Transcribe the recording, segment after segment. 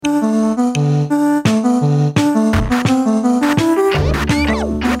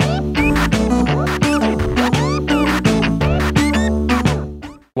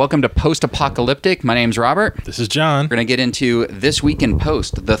Welcome to Post-Apocalyptic. My name's Robert. This is John. We're going to get into This Week in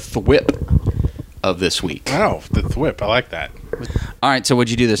Post, the thwip of this week. Oh, the thwip. I like that. All right, so what'd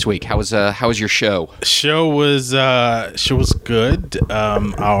you do this week? How was your show? Show was good.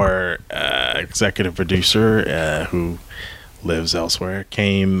 Our executive producer, who lives elsewhere,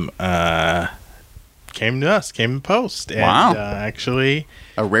 came to us, came in post. And, wow. Actually,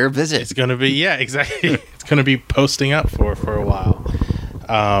 a rare visit. It's going to be, exactly. It's going to be posting up for a while.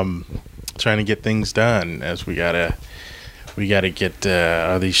 Trying to get things done as we gotta get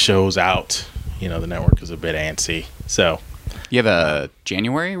these shows out. You know, the network is a bit antsy. So you have a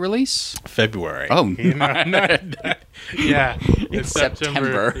January release? February. Oh, yeah. It's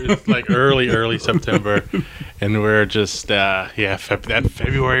September. It's like early September, and we're just that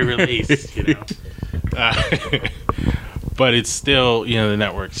February release. You know, but it's still, the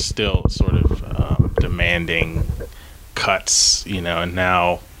network's still sort of demanding cuts. And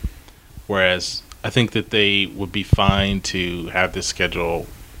now, whereas I think that they would be fine to have this schedule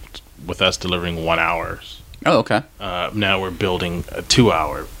with us delivering 1 hour. Oh, okay. Now we're building a 2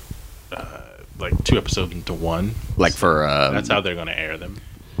 hour, like 2 episodes into one. Like for that's how they're going to air them.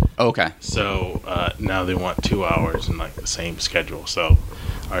 Okay. So now they want 2 hours in like the same schedule. So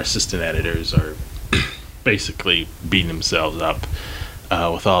our assistant editors are basically beating themselves up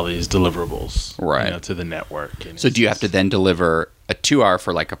with all these deliverables, right, to the network. And so do you have to then deliver a 2 hour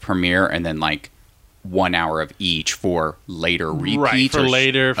for like a premiere and then like 1 hour of each for later repeats? Right, for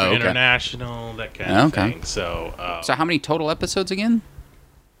later, for international, that kind of thing. So how many total episodes again?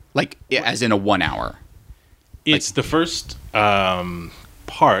 Like, as in a 1 hour? It's the first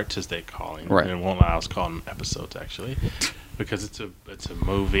part, as they call it. Right. And it won't allow us to call them episodes, actually, because it's a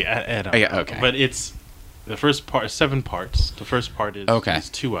movie. I don't know. Okay. But it's the first part, 7 parts. The first part is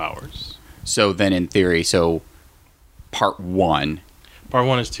 2 hours. So then, in theory, part 1. Part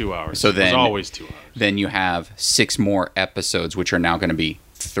 1 is 2 hours. So then, it's always 2 hours. Then you have 6 more episodes, which are now going to be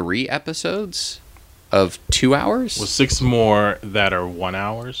 3 episodes of 2 hours? Well, 6 more that are 1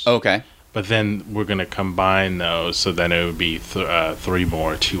 hour. Okay. But then we're going to combine those, so then it would be 3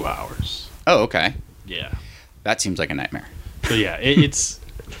 more 2 hours. Oh, okay. Yeah. That seems like a nightmare. So yeah, it's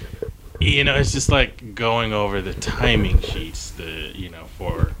it's just like going over the timing sheets,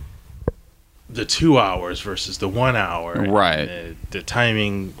 for the 2 hours versus the 1 hour. Right. The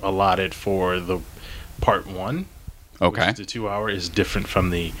timing allotted for the part 1, okay, which is the 2 hour, is different from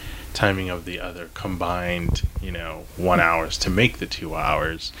the timing of the other combined, 1 hours to make the 2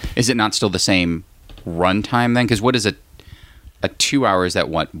 hours. Is it not still the same runtime then? Because what is a 2 hours at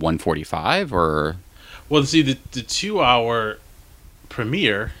 1:45 or? Well, see, the 2 hour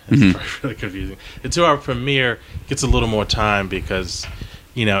premiere is really confusing. The 2 hour premiere gets a little more time because,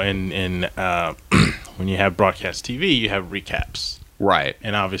 in when you have broadcast TV, you have recaps. Right.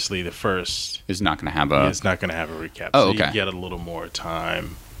 And obviously the first is not going to have it's not going to have a recap. Oh, so okay. you get a little more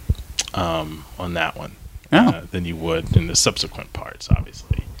time on that one than you would in the subsequent parts,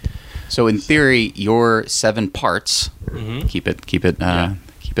 obviously. So in theory, your 7 parts, keep it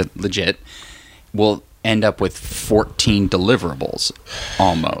legit, will end up with 14 deliverables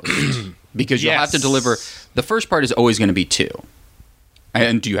almost. Because you'll have to deliver, the first part is always going to be 2.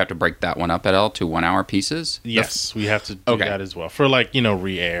 And do you have to break that one up at all to 1 hour pieces? Yes, we have to do that as well for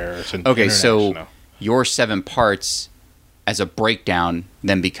re-airs and okay, so your 7 parts as a breakdown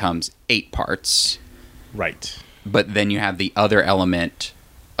then becomes 8 parts. Right. But then you have the other element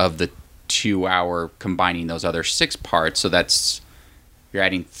of the 2 hour combining those other 6 parts. So you're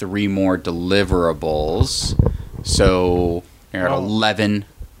adding 3 more deliverables. So you're at 11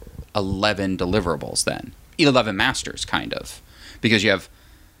 deliverables then. 11 masters, kind of. Because you have,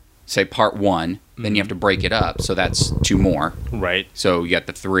 say, part 1, then you have to break it up. So that's 2 more. Right. So you got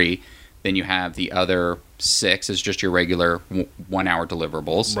the 3. Then you have the other 6 as just your regular 1 hour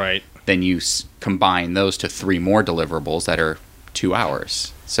deliverables. Right. Then you combine those to 3 more deliverables that are 2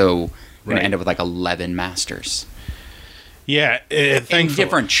 hours. So you're going to end up with like 11 masters. Yeah. In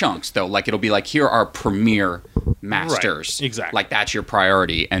different chunks, though. Like it'll be like, here are premiere masters. Right. Exactly. Like that's your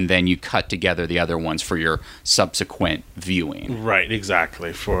priority. And then you cut together the other ones for your subsequent viewing. Right.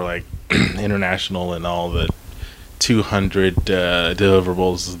 Exactly. For like international and all the 200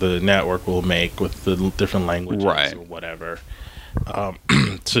 deliverables the network will make with the different languages or whatever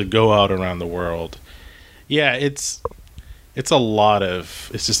to go out around the world. Yeah, it's just a lot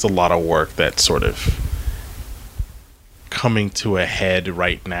of work that's sort of coming to a head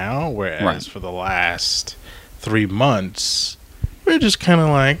right now, whereas for the last 3 months we're just kind of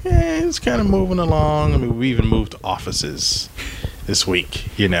like it's kind of moving along. I mean, we even moved offices this week.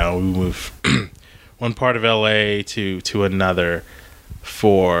 We moved one part of LA to another,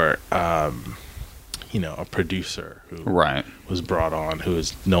 for a producer who was brought on, who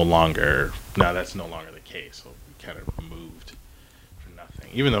is no longer. No, that's no longer the case. So we kind of moved for nothing.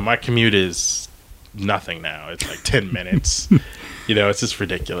 Even though my commute is nothing now, it's like 10 minutes. It's just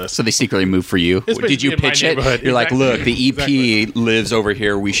ridiculous. So they secretly moved for you. Did you pitch it? You're exactly. Like, look, the EP lives over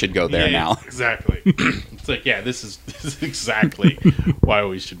here. We should go there now. Exactly. It's like, this is exactly why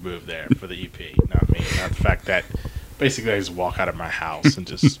we should move there for the EP. Not me. Not the fact that basically I just walk out of my house and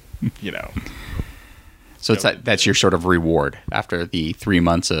just, So that's your sort of reward after the 3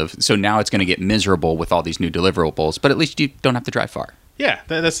 months of. So now it's going to get miserable with all these new deliverables, but at least you don't have to drive far. Yeah,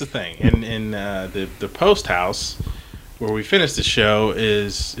 that's the thing. And the post house where we finished the show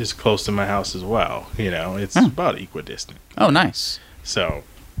is close to my house as well. It's about equidistant. Oh, nice. So,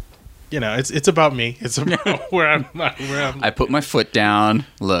 it's about me. It's about where I'm. I put my foot down.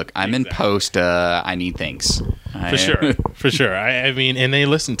 Look, I'm in post. I need things. For sure. I mean, and they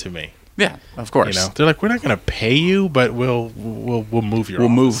listen to me. Yeah, of course. They're like, we're not going to pay you, but we'll move your.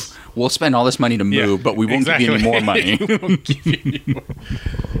 We'll spend all this money to move, but we won't give you any more money. We won't give you any more.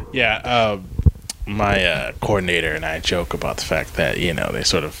 Yeah. My coordinator and I joke about the fact that they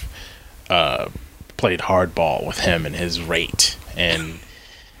sort of played hardball with him and his rate, and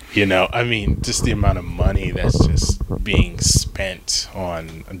just the amount of money that's just being spent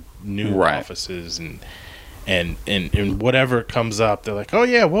on new offices and whatever comes up, they're like, oh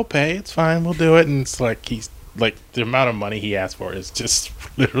yeah, we'll pay, it's fine, we'll do it. And it's like the amount of money he asked for is just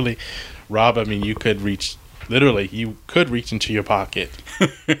literally, Rob, I mean, you could reach into your pocket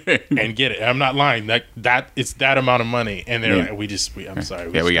and get it. I'm not lying. That it's that amount of money, and they're like, I'm sorry.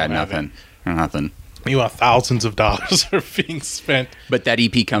 We got nothing. Nothing. Meanwhile, thousands of dollars are being spent. But that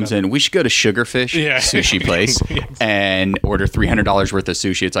EP comes in. We should go to Sugarfish sushi place and order $300 worth of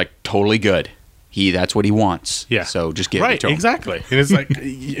sushi. It's like totally good. That's what he wants. Yeah. So just give it to him. Exactly. And it's like, are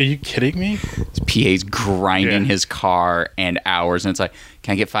you kidding me? His PA's grinding his car and hours, and it's like,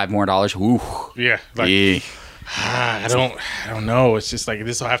 can I get $5 more? Ooh. Yeah. I don't know. It's just like,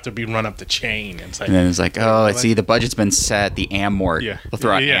 this will have to be run up the chain. And then it's like, the budget's been set. The Amort. Yeah. They'll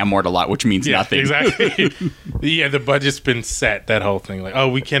throw out Amort a lot, which means nothing. Exactly. The budget's been set. That whole thing.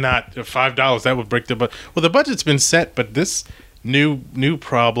 Like, we cannot, $5, that would break the budget. Well, the budget's been set, but this new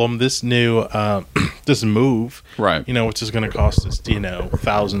problem, this new this move, right? Which is going to cost us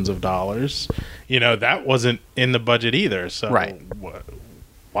thousands of dollars. That wasn't in the budget either. So right.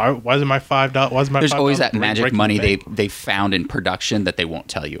 Why is it my $5? There's always that magic money they found in production that they won't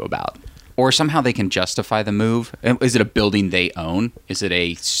tell you about, or somehow they can justify the move. Is it a building they own? Is it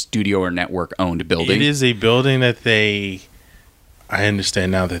a studio or network owned building? It is a building that I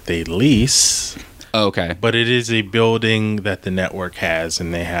understand now that they lease. Okay. But it is a building that the network has,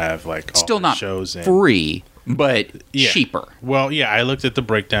 and they have all still the not shows in. Free, but cheaper. Well, yeah, I looked at the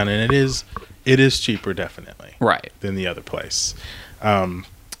breakdown, and it is cheaper, definitely. Right. Than the other place.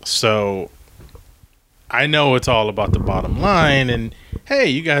 So I know it's all about the bottom line, and hey,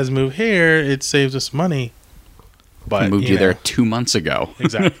 you guys move here, it saves us money. But I moved you there 2 months ago.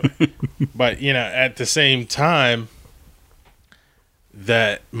 Exactly. But at the same time,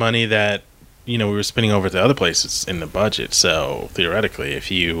 that money that we were spending over at the other places in the budget. So theoretically, if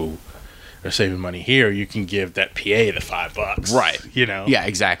you are saving money here, you can give that PA the $5. Right. Yeah,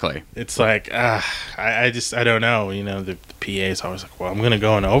 exactly. It's like, I don't know. The PA is always like, well, I'm going to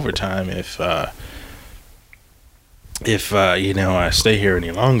go in overtime if I stay here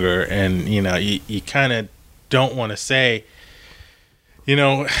any longer. And, you kind of don't want to say,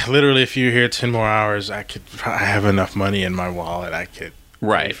 literally if you're here 10 more hours, I have enough money in my wallet. I could.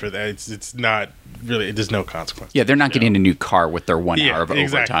 Right. For that, it's not really. There's no consequence. Yeah, they're not getting a new car with their 1 hour of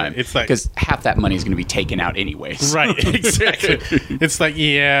overtime. It's like, because half that money is going to be taken out anyways. Right. Exactly. It's like,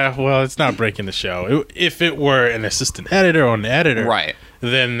 well, it's not breaking the show. If it were an assistant editor or an editor, right,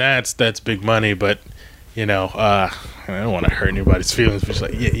 then that's big money. But I don't want to hurt anybody's feelings. But it's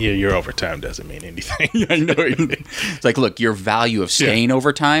like, your overtime doesn't mean anything. I know. It's like, look, your value of staying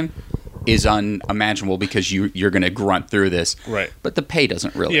overtime is unimaginable because you're going to grunt through this, right? But the pay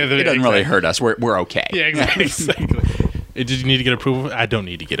doesn't really really hurt us. We're okay. Yeah, exactly. Did you need to get approval? I don't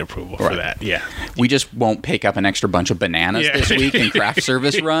need to get approval for that. Yeah, we just won't pick up an extra bunch of bananas this week in craft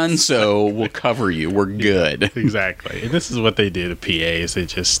service run, so we'll cover you. We're good. Exactly. And this is what they do. The PAs, they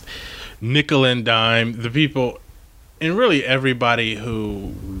just nickel and dime the people, and really everybody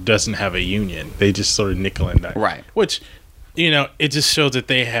who doesn't have a union. They just sort of nickel and dime, right? Which, it just shows that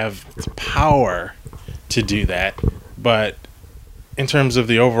they have the power to do that, but in terms of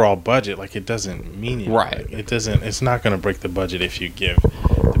the overall budget, it doesn't mean anything. Right. It's not going to break the budget if you give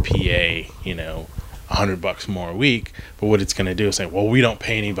the PA, $100 more a week. But what it's going to do is say, well, we don't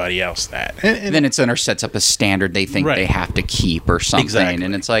pay anybody else that. And then it sets up a standard they think they have to keep or something. Exactly.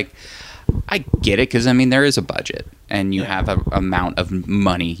 And it's like, I get it, because I mean there is a budget and you have an amount of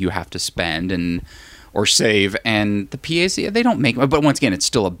money you have to spend or save, and the PAs, they don't make, but once again, it's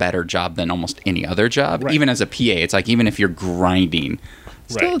still a better job than almost any other job. Even as a PA, it's like, even if you're grinding,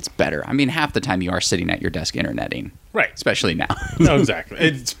 still it's better. I mean, half the time you are sitting at your desk interneting, especially now. No, exactly.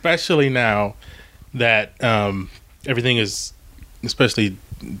 Especially now that everything is, especially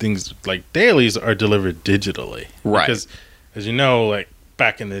things like dailies, are delivered digitally, because as you know, like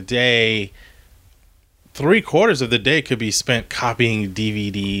back in the day, 3/4 of the day could be spent copying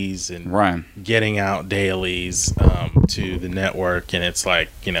DVDs and getting out dailies to the network. And it's like,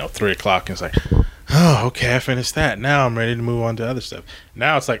 3 o'clock, and it's like, oh, okay, I finished that. Now I'm ready to move on to other stuff.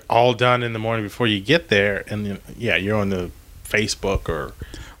 Now it's like all done in the morning before you get there. And then, you're on the Facebook or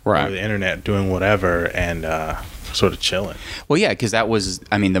the internet doing whatever and sort of chilling. Well, yeah, because that was,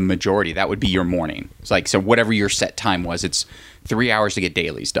 I mean, the majority, that would be your morning. It's like, so whatever your set time was, it's 3 hours to get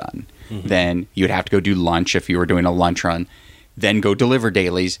dailies done. Then you'd have to go do lunch if you were doing a lunch run, then go deliver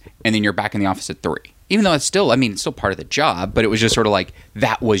dailies, and then you're back in the office at 3. Even though it's still, I mean, it's still part of the job, but it was just sort of like,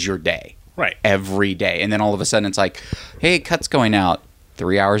 that was your day. Every day. And then all of a sudden it's like, hey, cut's going out.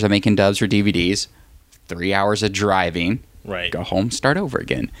 3 hours of making dubs for DVDs, 3 hours of driving, go home, start over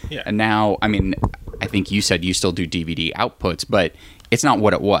again. And now, I mean, I think you said you still do DVD outputs, but it's not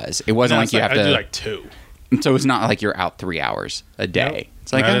what it was. It wasn't like you have to. I do like 2. So it's not like you're out 3 hours a day. Nope,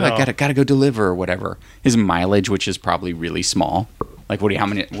 it's like, oh, I gotta go deliver or whatever. His mileage, which is probably really small. Like,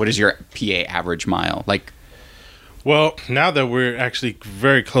 what is your PA average mile? Like, well, now that we're actually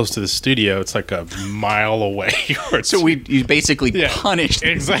very close to the studio, it's like a mile away. So you basically punished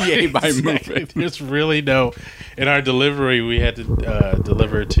the PA by moving. There's really no. In our delivery, we had to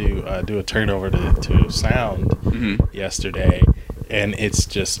deliver to do a turnover to sound yesterday. And it's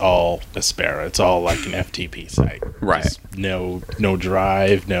just all Aspera. It's all like an FTP site. Just no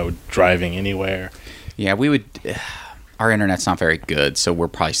drive, no driving anywhere. Yeah, we would. Our internet's not very good, so we're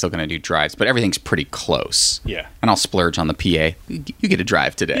probably still going to do drives, but everything's pretty close. Yeah. And I'll splurge on the PA. You get a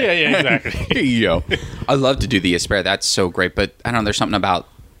drive today. Yeah, exactly. Here you go. I love to do the Aspera. That's so great, but I don't know, there's something about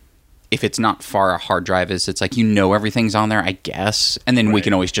if it's not far a hard drive is, it's like, everything's on there, I guess. And then we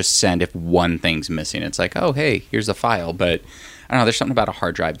can always just send if one thing's missing. It's like, oh, hey, here's the file. But I don't know, there's something about a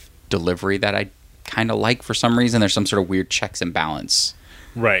hard drive delivery that I kind of like for some reason. There's some sort of weird checks and balance.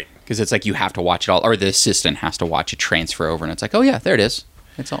 Because it's like you have to watch it all, or the assistant has to watch it transfer over, and it's like, oh yeah, there it is.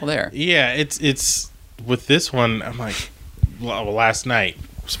 It's all there. Yeah, it's with this one, I'm like, last night,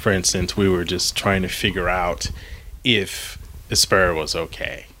 for instance, we were just trying to figure out if Aspera was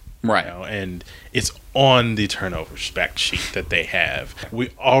okay. And it's on the turnover spec sheet that they have. We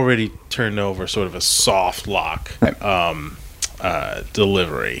already turned over sort of a soft lock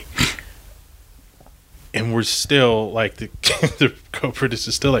delivery. And we're still, like, the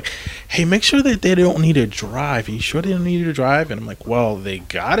co-producer's still like, hey, make sure that they don't need a drive. Are you sure they don't need a drive? And I'm like, well, they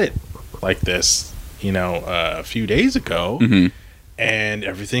got it like this, a few days ago. And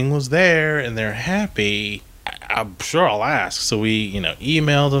everything was there, and they're happy. I'm sure I'll ask. So we,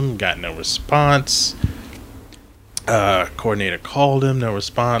 emailed them, got no response. Coordinator called him, no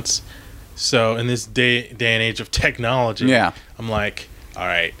response. So in this day and age of technology, I'm like, all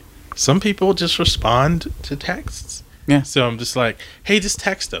right. Some people just respond to texts. Yeah. So I'm just like, hey, just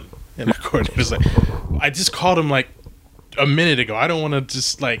text them. And my coordinator's like, I just called him like a minute ago. I don't want to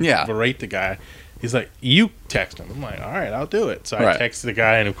just berate the guy. He's like, you text him. I'm like, all right, I'll do it. So I texted the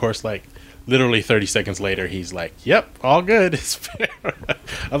guy, and of course, like literally 30 seconds later, he's like, yep, all good. It's fair.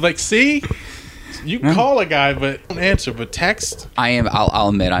 I'm like, see? You can call a guy, but don't answer. But text. I'll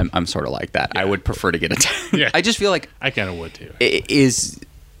admit, I'm sort of like that. I would prefer to get a text. I just feel like I kind of would too. It is.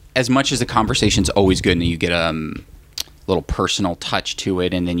 As much as the conversation's always good and you get a little personal touch to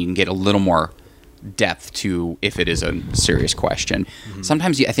it, and then you can get a little more depth to if it is a serious question.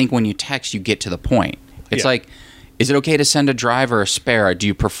 Sometimes I think when you text, you get to the point. It's like, is it okay to send a drive or a Aspera? Do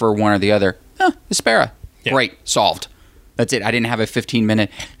you prefer one or the other? Aspera. Great. Solved. That's it. I didn't have a 15-minute,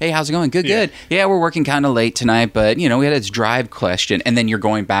 hey, how's it going? Good. Yeah, we're working kind of late tonight, but, we had this drive question. And then you're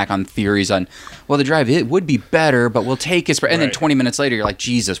going back on theories on, well, the drive, it would be better, but we'll take it. And then 20 minutes later, you're like,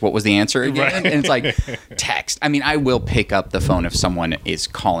 Jesus, what was the answer again? And it's like, text. I mean, I will pick up the phone if someone is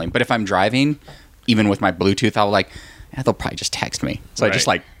calling. But if I'm driving, even with my Bluetooth, I'll they'll probably just text me. So I just,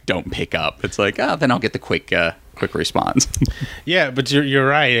 don't pick up. It's like, then I'll get the quick response. Yeah, but you're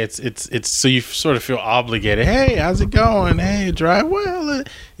right. It's so you sort of feel obligated. Hey, how's it going? Hey, drive well,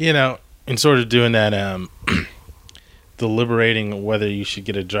 and sort of doing that deliberating whether you should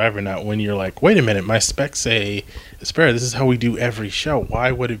get a drive or not when you're like, wait a minute, my specs say Aspera, this is how we do every show.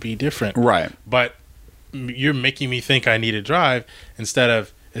 Why would it be different? Right. But you're making me think I need a drive instead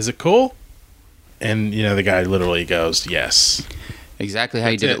of, is it cool? And, the guy literally goes, yes. Exactly how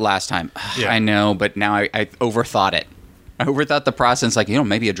you did it last time. Yeah. I know, but now I overthought it. I overthought the process. Like,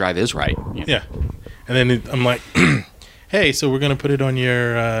 maybe a drive is right. Yeah. And then I'm like, hey, so we're going to put it on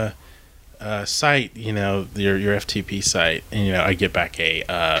your site, your FTP site. And, I get back an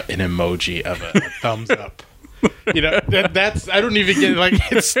emoji of a thumbs up. That's, I don't even get it. Like,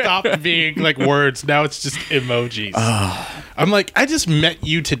 it stopped being like words. Now it's just emojis. I'm like, I just met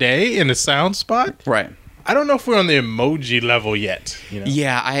you today in a sound spot. Right. I don't know if we're on the emoji level yet.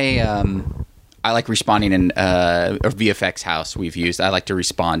 Yeah, I like responding in or VFX House we've used. I like to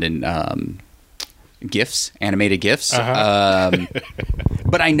respond in GIFs, animated GIFs. Uh-huh.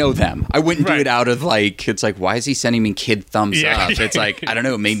 But I know them. I wouldn't do Right. it out of like, it's like, why is he sending me kid thumbs Yeah. up? It's like, I don't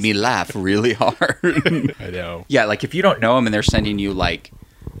know, it made me laugh really hard. I know. Yeah, like if you don't know them and they're sending you like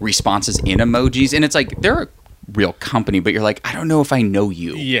responses in emojis, and it's like, they're a real company, but you're like, I don't know if I know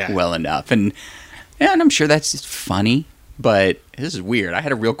you well enough. And I'm sure that's just funny, but this is weird. I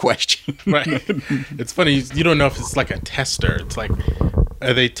had a real question. Right. It's funny. You don't know if it's like a tester. It's like,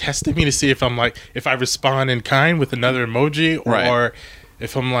 are they testing me to see if I'm like, if I respond in kind with another emoji, or Right.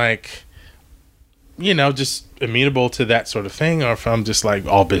 if I'm like, just amenable to that sort of thing, or if I'm just like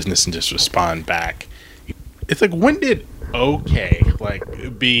all business and just respond back. It's like, when did okay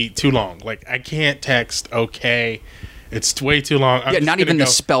be too long? Like, I can't text okay. It's way too long. I'm Yeah, just not even gonna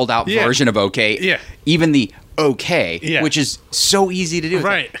the spelled out Yeah. version of okay. Yeah. Even the okay, Yeah. which is so easy to do. It's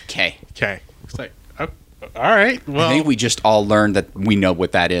Right. like, okay. Okay. It's like, oh, all right. Well, I think we just all learned that we know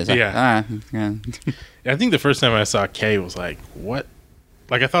what that is. Like, Yeah. yeah. I think the first time I saw K was like, what?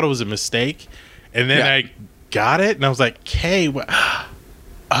 Like, I thought it was a mistake. And then Yeah. I got it, and I was like, K, what?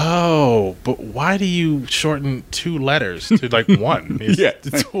 Oh, but why do you shorten 2 letters to like 1?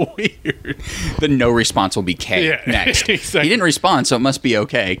 It's weird. The no response will be K Yeah, next. exactly. He didn't respond, so it must be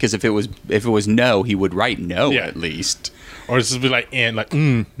okay. Because if it was no, he would write no Yeah. at least. Or it's just be like, and like,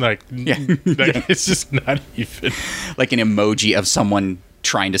 Yeah. like it's just not even Like an emoji of someone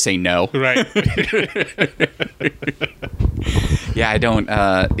trying to say no. right. Yeah, I don't.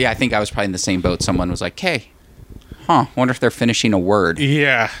 I think I was probably in the same boat. Someone was like, "K, wonder if they're finishing a word."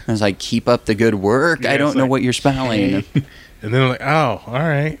 Yeah. I was like, "Keep up the good work. Yeah, I don't it's know like, what you're spelling." And then I'm like, oh, all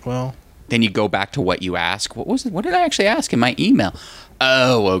right, well. Then you go back to what you ask. What was it? What did I actually ask in my email?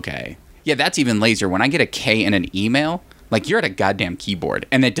 Oh, okay. Yeah, that's even lazier. When I get a K in an email, like you're at a goddamn keyboard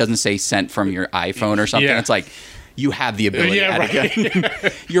and it doesn't say sent from your iPhone or something. Yeah. It's like you have the ability Yeah,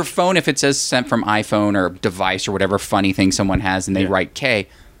 to your phone, if it says sent from iPhone or device or whatever funny thing someone has and they write K,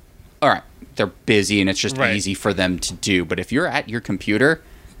 all right, they're busy and it's just Right. easy for them to do. But if you're at your computer,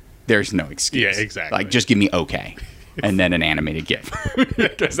 there's no excuse. Yeah, exactly. Like, just give me okay. And then an animated GIF.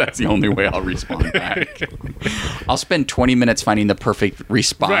 Because that's the only way I'll respond back. I'll spend 20 minutes finding the perfect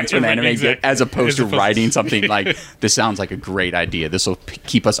response Right, to an right, animated GIF exactly. as opposed to As opposed writing to- something like, this sounds like a great idea. This will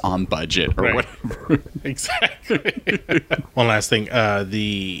keep us on budget or Right. whatever. Exactly. One last thing,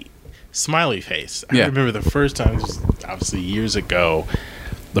 the smiley face. I Yeah. remember the first time, this was obviously years ago,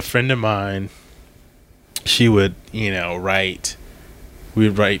 the friend of mine, she would, write, we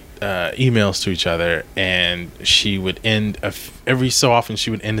would write emails to each other, and she would end, every so often, she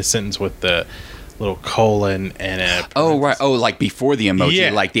would end a sentence with the little colon and a... Oh, right. Oh, like before the emoji,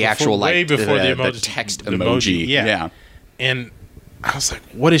 Yeah, like the before- actual, like way before the the emoji- text the emoji. emoji, yeah. And I was like,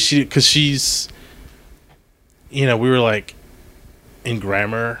 what is she? Because she's, we were like in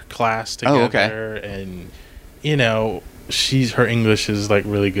grammar class together. Oh, okay. And, her English is like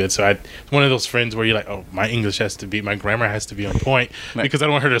really good. So one of those friends where you're like, oh, my grammar has to be on point Right. because I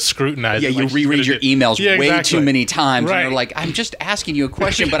don't want her to scrutinize. Yeah, it you like she's reread gonna your do. emails Yeah, way exactly. too many times. Right. And you're like, I'm just asking you a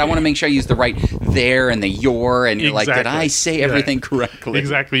question, but I want to make sure I use the right there and the your. And you're like, did Exactly. I say Yeah. everything correctly?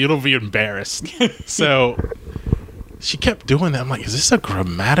 Exactly. You don't be embarrassed. So she kept doing that. I'm like, is this a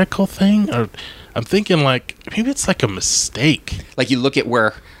grammatical thing? Or I'm thinking like, maybe it's like a mistake. Like you look at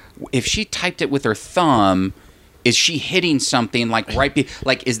where, if she typed it with her thumb, is she hitting something like like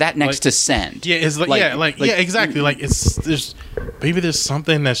is that next Like- to send? Yeah, it's yeah, exactly. Like there's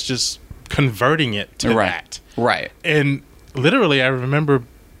something that's just converting it to Right. that. Right. And literally, I remember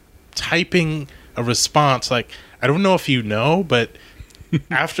typing a response. Like, I don't know if you know, but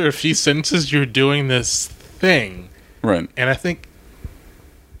after a few sentences, you're doing this thing, Right. and I think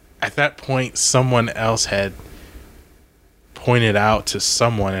at that point, someone else had pointed out to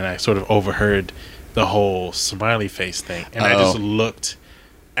someone, and I sort of overheard the whole smiley face thing, and I just looked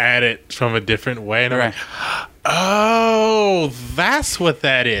at it from a different way, and I'm Right. like, Oh, that's what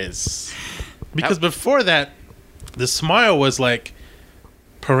that is. Because before that, the smile was like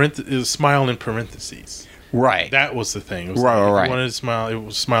it was smile in parentheses. Right. That was the thing. It was Right, like, right. If you wanted to smile, it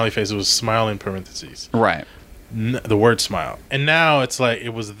was smiley face. It was smile in parentheses. Right. The word smile. And now it's like,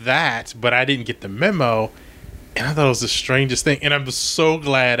 it was that, but I didn't get the memo. And I thought it was the strangest thing. And I'm so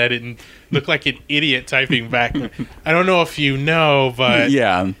glad I didn't look like an idiot typing back. I don't know if you know, but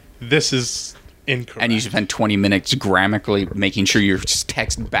Yeah. this is incorrect. And you spend 20 minutes grammatically making sure your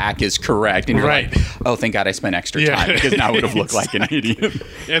text back is correct. And you're Right. like, oh, thank God I spent extra time because now I would have looked like an idiot.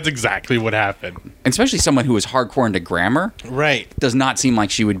 That's exactly what happened. And especially someone who is hardcore into grammar Right. does not seem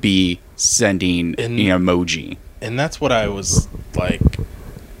like she would be sending an emoji. And that's what I was like,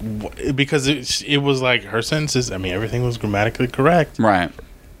 because it was like her sentences, I mean, everything was grammatically correct. Right.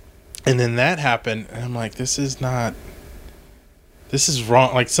 And then that happened, and I'm like, this is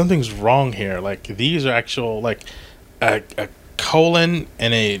wrong. Like, something's wrong here. Like, these are actual, like, a colon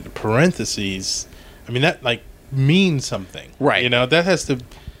and a parentheses. I mean, that, like, means something. Right. You know, that has to,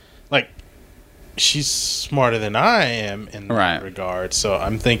 like, she's smarter than I am in that regard. So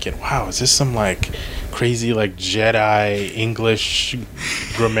I'm thinking, wow, is this some, like, crazy, like, Jedi English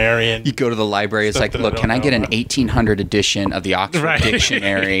grammarian? You go to the library, it's like, look, can I get an 1800 edition of the Oxford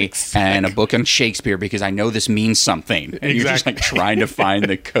Dictionary and a book on Shakespeare because I know this means something. And you're just, like, trying to find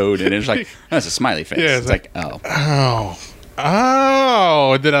the code, and it's like, oh, that's a smiley face. Yeah, it's like, oh.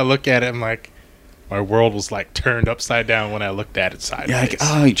 And then I look at it, I'm like, my world was like turned upside down when I looked at it sideways. Yeah, like,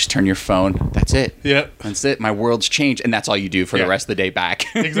 oh, you just turn your phone. That's it. Yep. That's it. My world's changed. And that's all you do for the rest of the day back.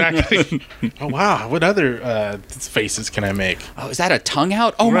 Exactly. Oh, wow. What other faces can I make? Oh, is that a tongue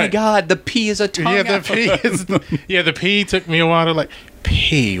out? Oh, my God. The P is a tongue out. The P took me a while to like,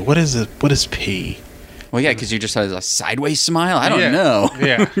 P. What is it? What is P? Well, yeah, because you just had a sideways smile. I don't know.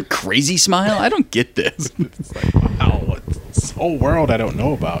 Yeah. Crazy smile. I don't get this. It's like, wow, this whole world I don't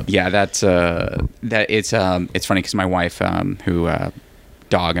know about. Yeah, it's funny because my wife, who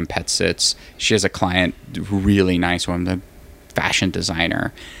dog and pet sits, she has a client, really nice one, the fashion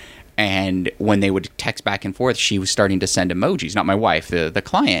designer. And when they would text back and forth, she was starting to send emojis. Not my wife, the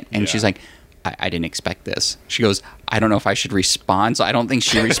client. And she's like, I didn't expect this. She goes, I don't know if I should respond. So I don't think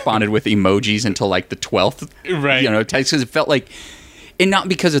she responded with emojis until like the 12th, text, because it felt like, and not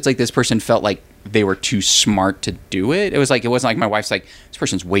because it's like this person felt like they were too smart to do it. It wasn't like my wife's like, this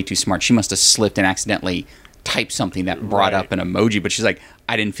person's way too smart. She must have slipped and accidentally typed something that brought up an emoji. But she's like,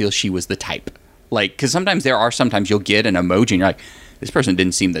 I didn't feel she was the type. Like, because sometimes you'll get an emoji and you're like, this person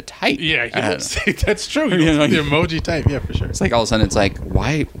didn't seem the type. Yeah, that's true. You don't see the emoji type. Yeah, for sure. It's like all of a sudden it's like,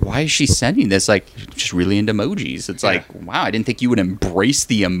 why is she sending this? Like, just really into emojis. It's like, wow, I didn't think you would embrace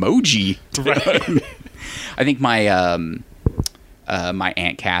the emoji. Right. I think my my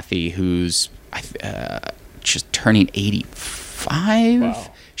Aunt Kathy, who's just turning 85,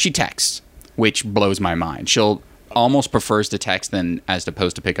 she texts, which blows my mind. She'll almost prefers to text than as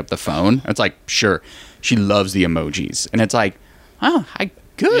opposed to pick up the phone. It's like, sure, she loves the emojis, and it's like, oh,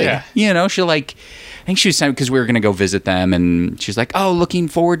 good. Yeah. She'll like, I think she was saying, because we were going to go visit them, and she's like, oh, looking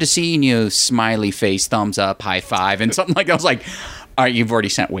forward to seeing you, smiley face, thumbs up, high five, and something like that. I was like, all right, you've already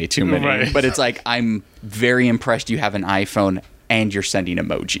sent way too many. Right. But it's like, I'm very impressed you have an iPhone and you're sending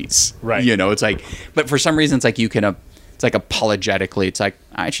emojis. Right. It's like, but for some reason, it's like it's like apologetically, it's like,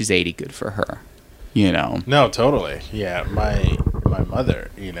 all right, she's 80, good for her. No, totally. Yeah, my mother,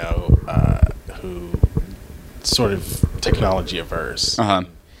 who sort of technology averse.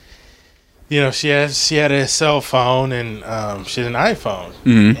 She had a cell phone and she had an iPhone,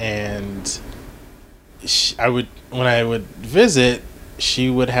 and when I would visit, she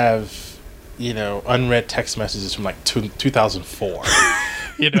would have unread text messages from like 2004.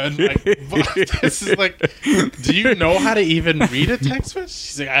 And like, this is like, do you know how to even read a text message?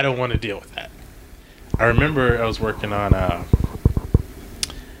 She's like, I don't want to deal with that. I remember I was working on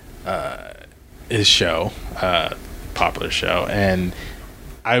his show, popular show, and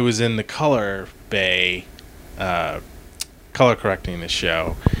I was in the color bay, color correcting the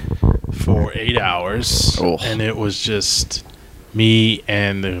show for 8 hours, and it was just me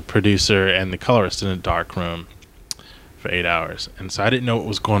and the producer and the colorist in a dark room for 8 hours, and so I didn't know what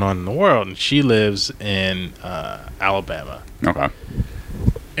was going on in the world. And she lives in Alabama. Okay.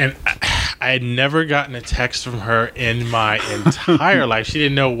 And I had never gotten a text from her in my entire life. She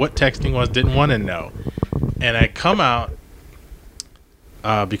didn't know what texting was, didn't want to know. And I come out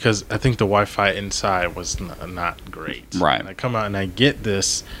because I think the Wi-Fi inside was not great. Right. And I come out and I get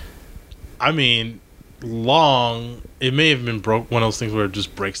this, I mean, long, it may have been one of those things where it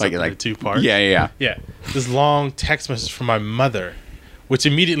just breaks up into two parts. Yeah. This long text message from my mother which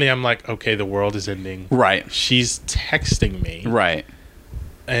immediately I'm like, okay, the world is ending. Right. She's texting me. Right.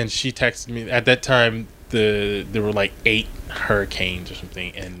 And she texted me at that time. There were like 8 hurricanes or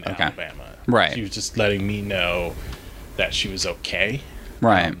something in Alabama. Right. She was just letting me know that she was okay.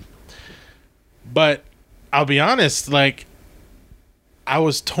 Right. But I'll be honest, like, I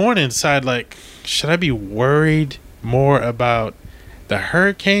was torn inside. Like, should I be worried more about the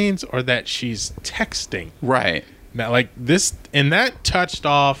hurricanes or that she's texting? Right. Now, like this, and that touched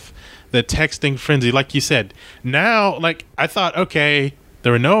off the texting frenzy. Like you said, now, like, I thought, okay,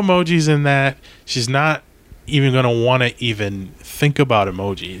 there were no emojis in that. She's not even going to want to even think about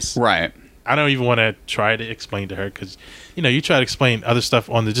emojis. Right. I don't even want to try to explain to her because, you know, you try to explain other stuff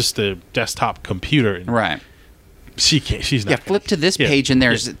on just the desktop computer. And right. She can't. She's not. Yeah, flip to this page and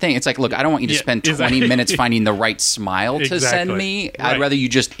there's a thing. It's like, look, I don't want you to spend 20 minutes finding the right smile to send me. Right. I'd rather you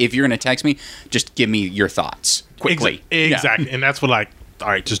just, if you're going to text me, just give me your thoughts quickly. Exactly. Yeah. And that's what, like, all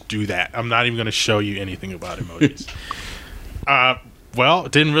right, just do that. I'm not even going to show you anything about emojis. Well,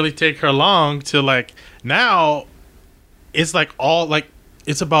 it didn't really take her long to, like, now it's like all, like,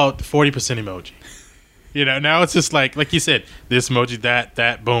 it's about 40% emoji. You know, now it's just like you said, this emoji,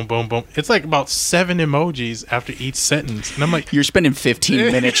 that, boom, boom, boom. It's like about 7 emojis after each sentence. And I'm like... You're spending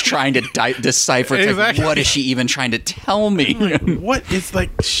 15 minutes trying to decipher. It's exactly. Like, what is she even trying to tell me? What is, like,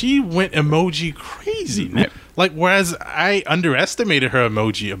 she went emoji crazy. Like, whereas I underestimated her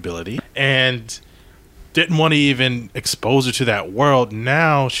emoji ability and didn't want to even expose her to that world,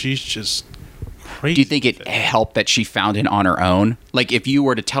 now she's just... crazy. Do you think it helped that she found it on her own? Like, if you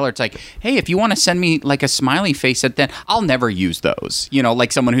were to tell her, it's like, hey, if you want to send me like a smiley face, then I'll never use those. You know,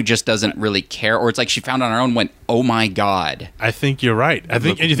 like someone who just doesn't really care. Or it's like she found it on her own and went, oh my God. I think you're right. I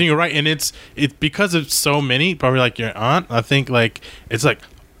think you're right. And it's because of so many, probably like your aunt, I think like, it's like,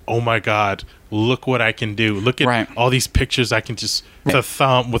 oh my God, look what I can do. Look at all these pictures. I can just, with a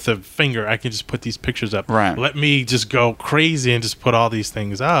thumb, with a finger, I can just put these pictures up. Right. Let me just go crazy and just put all these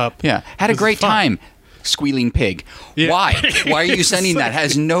things up. Yeah. Had a great time. Squealing pig. Yeah. Why? Why are you sending that?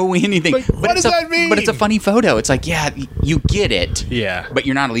 Has no anything. Like, what does that mean? But it's a funny photo. It's like, yeah, you get it. Yeah. But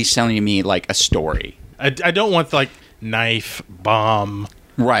you're not at least telling me like a story. I don't want like knife, bomb,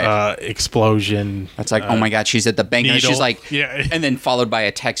 explosion. That's like, oh my God, she's at the bank. Needle. And she's like, and then followed by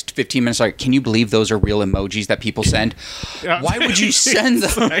a text 15 minutes like, can you believe those are real emojis that people send? Why would you send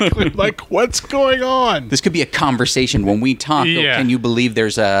them? Exactly. Like, what's going on? This could be a conversation when we talk. Yeah. Can you believe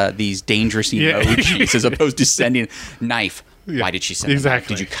there's these dangerous emojis as opposed to sending knife? Yeah. Why did she send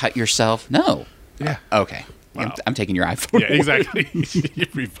exactly? Did you cut yourself? No. Yeah. Okay. Wow. I'm taking your iPhone. Yeah, exactly. You're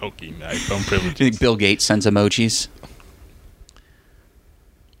revoking iPhone privileges. Do you think Bill Gates sends emojis?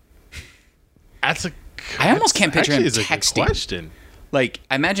 I almost can't picture him texting. Good question. Like,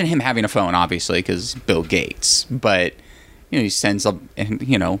 I imagine him having a phone, obviously, because Bill Gates. But he sends a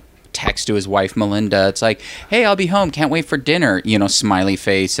text to his wife Melinda. It's like, hey, I'll be home. Can't wait for dinner. Smiley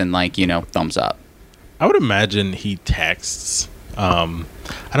face and like thumbs up. I would imagine he texts. I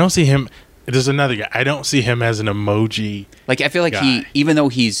don't see him. There's another guy. I don't see him as an emoji. Like, I feel like guy. even though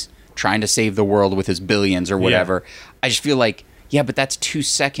he's trying to save the world with his billions or whatever, I just feel like. Yeah, but that's 2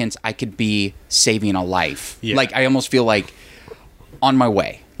 seconds. I could be saving a life. Yeah. Like, I almost feel like on my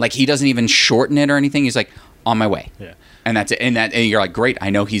way. Like, he doesn't even shorten it or anything. He's like, on my way. Yeah. And that's it. And you're like, great. I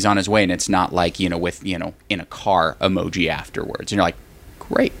know he's on his way. And it's not like, with, in a car emoji afterwards. And you're like,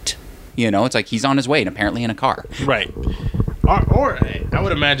 great. It's like he's on his way and apparently in a car. Right. Or I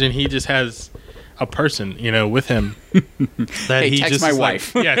would imagine he just has a person, with him. That hey, he text just my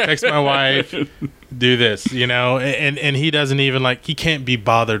wife. Like, text my wife. Do this, and he doesn't even he can't be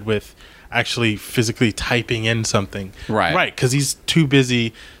bothered with actually physically typing in something. Right. Because he's too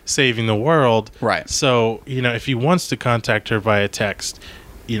busy saving the world. Right. So, if he wants to contact her via text,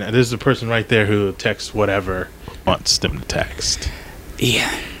 there's a person right there who texts whatever wants them to text.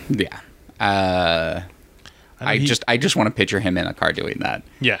 Yeah. Yeah. I just want to picture him in a car doing that.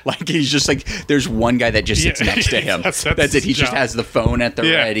 Yeah. Like, he's just like, there's one guy that just sits next to him. That's it. He just has the phone at the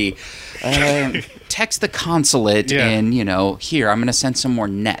ready. Text the consulate and, here, I'm going to send some more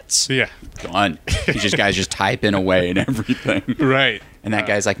nets. Yeah. Done. These guys just typing away and everything. Right. And that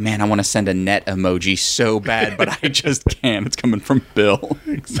guy's like, man, I want to send a net emoji so bad, but I just can't. It's coming from Bill.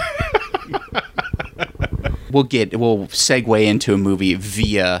 We'll segue into a movie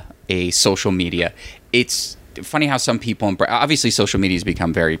via a social media. It's funny how some people obviously social media has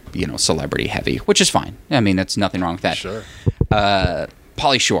become very celebrity heavy, which is fine. I mean, that's nothing wrong with that. Sure.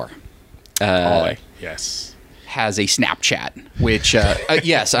 Pauly Shore yes, has a Snapchat, which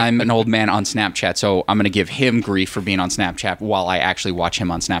yes, I'm an old man on Snapchat, so I'm going to give him grief for being on Snapchat while I actually watch him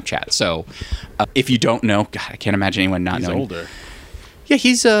on Snapchat. So if you don't know, God, I can't imagine anyone not knowing. He's older. Yeah,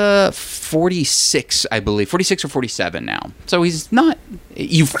 he's 46, I believe. 46 or 47 now. So he's not...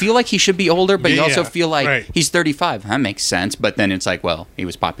 You feel like he should be older, but you also feel like he's 35. That makes sense. But then it's like, well, he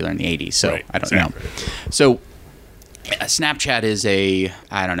was popular in the 80s, so I don't know. So Snapchat is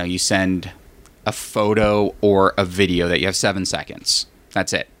I don't know, you send a photo or a video that you have 7 seconds.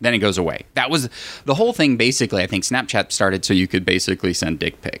 That's it. Then it goes away. That was the whole thing, basically. I think Snapchat started so you could basically send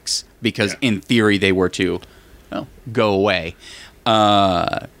dick pics. Because in theory, they were to go away.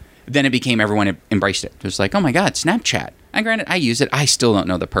 Then it became everyone embraced it. It was like, oh my God, Snapchat. And granted, I use it. I still don't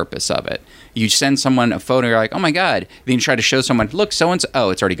know the purpose of it. You send someone a photo, you're like, oh my God. Then you try to show someone, look, so-and-so.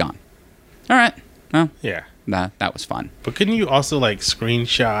 Oh, it's already gone. All right. Well, that was fun. But couldn't you also like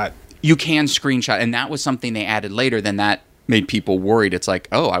screenshot? You can screenshot. And that was something they added later. Then that made people worried. It's like,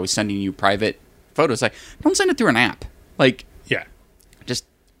 oh, I was sending you private photos. Like, don't send it through an app. Like, just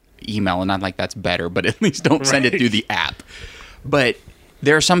email. And I'm like, that's better. But at least don't send it through the app. But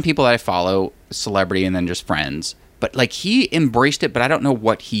there are some people that I follow, celebrity and then just friends. But like he embraced it, but I don't know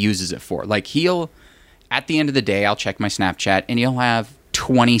what he uses it for. Like at the end of the day, I'll check my Snapchat and he'll have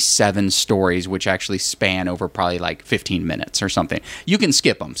 27 stories, which actually span over probably like 15 minutes or something. You can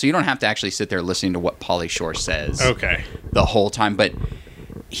skip them. So you don't have to actually sit there listening to what Pauly Shore says the whole time. But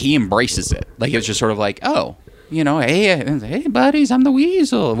he embraces it. Like it's just sort of like, oh, you know, hey, buddies, I'm the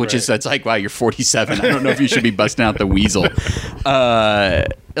Weasel, which is, it's like, wow, you're 47. I don't know if you should be busting out the Weasel.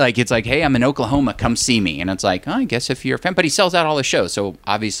 Like, it's like, hey, I'm in Oklahoma, come see me. And it's like, oh, I guess if you're a fan, but he sells out all the shows. So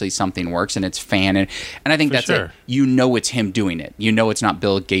obviously something works and it's fan. And I think that's it. You know, it's him doing it. You know, it's not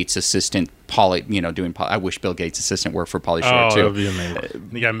Bill Gates' assistant, Pauly, you know, doing Pauly. I wish Bill Gates' assistant worked for Pauly Shore too. Oh, that would be amazing.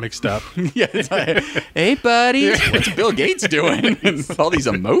 You got mixed up. It's like, hey, buddy, what's Bill Gates doing? With all these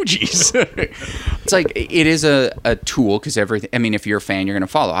emojis. It's like, it is a tool because everything, I mean, if you're a fan, you're going to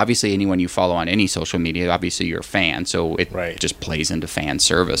follow. Obviously, anyone you follow on any social media, obviously you're a fan. So it just plays into fan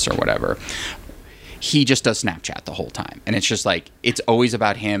service or whatever. He just does Snapchat the whole time. And it's just like, it's always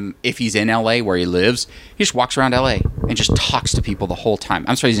about him. If he's in LA where he lives, he just walks around LA and just talks to people the whole time.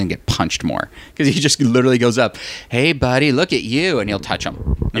 I'm sorry he's going to get punched more because he just literally goes up, hey, buddy, look at you. And he'll touch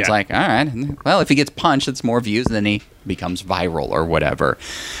him. It's like, all right. Well, if he gets punched, it's more views than he becomes viral or whatever.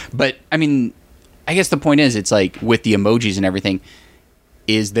 But, I mean, I guess the point is, it's like with the emojis and everything,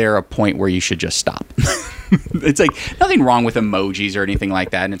 is there a point where you should just stop? It's like nothing wrong with emojis or anything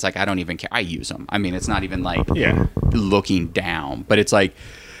like that. And it's like, I don't even care. I use them. I mean, it's not even like looking down, but it's like,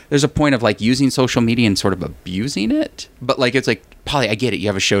 there's a point of like using social media and sort of abusing it. But like, it's like, Pauly, I get it. You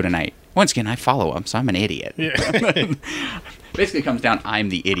have a show tonight. Once again, I follow him, so I'm an idiot. Basically comes down, I'm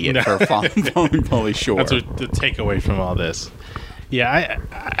the idiot for following Pauly Shore. That's what the takeaway from all this. Yeah,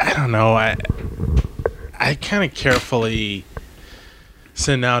 I don't know. I kind of carefully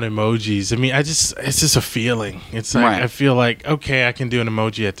send out emojis. I mean, it's just a feeling. It's like I feel like, okay, I can do an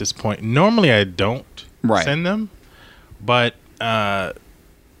emoji at this point. Normally I don't send them, but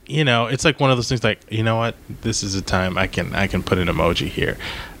you know, it's like one of those things like, you know what, this is a time I can put an emoji here.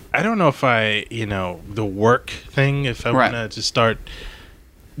 I don't know if the work thing, if I want to just start,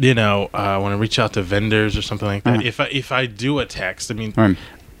 I want to reach out to vendors or something like that. If I do a text, I mean,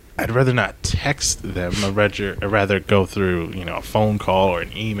 I'd rather not text them. I'd rather go through, a phone call or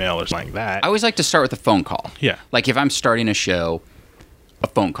an email or something like that. I always like to start with a phone call. Yeah. Like if I'm starting a show, a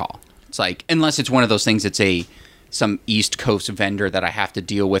phone call. It's like, unless it's one of those things, it's some East Coast vendor that I have to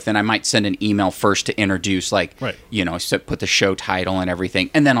deal with, and I might send an email first to introduce, like, put the show title and everything,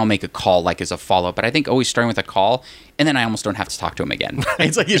 and then I'll make a call, like, as a follow-up. But I think always starting with a call, and then I almost don't have to talk to them again.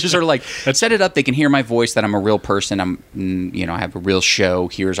 It's like, it's just sort of like, set it up, they can hear my voice, that I'm a real person, I have a real show,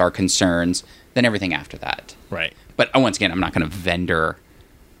 here's our concerns, then everything after that. Right. But once again, I'm not going to vendor,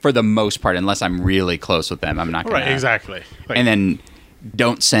 for the most part, unless I'm really close with them, I'm not going to. Right, exactly. And then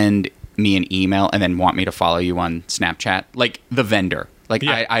don't send me an email and then want me to follow you on Snapchat, like the vendor. Like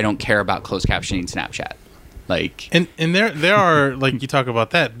I don't care about closed captioning Snapchat. Like and there are, like, you talk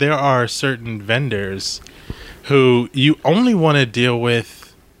about that, there are certain vendors who you only want to deal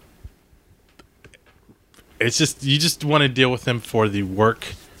with. It's just, you just want to deal with them for the work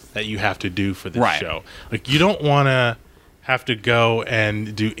that you have to do for the show. Like, you don't want to have to go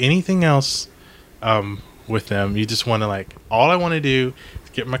and do anything else with them. You just want to, like, all I want to do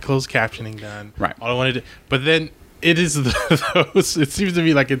get my closed captioning done. Right. All I want to do. But then it is those, it seems to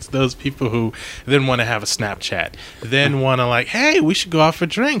me like it's those people who then want to have a Snapchat, then want to, like, hey, we should go out for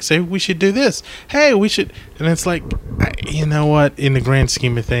drinks. Hey, we should do this. Hey, we should. And it's like, you know what? In the grand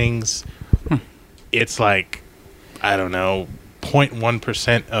scheme of things, it's like, I don't know,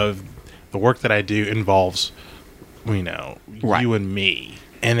 0.1% of the work that I do involves, you and me.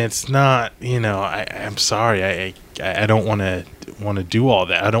 And it's not, I'm sorry. I don't want to to do all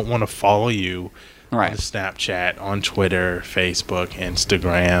that. I don't want to follow you Right. on Snapchat, on Twitter, Facebook,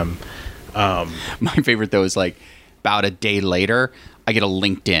 Instagram. My favorite though is like about a day later, I get a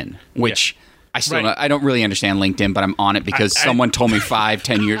LinkedIn, which I still I don't really understand LinkedIn, but I'm on it because someone told me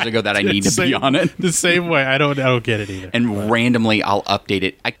 5-10 years ago that I need to be on it. The same way, I don't get it either. And randomly, I'll update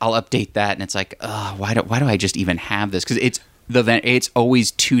it. I'll update that, and it's like, why do I just even have this? Because it's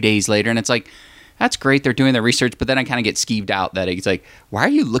always 2 days later, and it's like, that's great. They're doing their research, but then I kind of get skeeved out that it's like, why are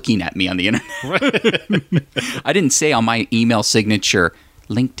you looking at me on the internet? I didn't say on my email signature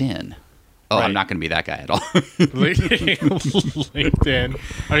LinkedIn. Oh, right. I'm not going to be that guy at all. LinkedIn.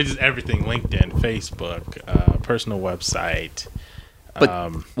 I mean, just everything. LinkedIn, Facebook, personal website.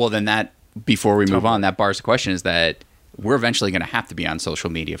 But, well, then that, before we move on, that bars the question is that we're eventually going to have to be on social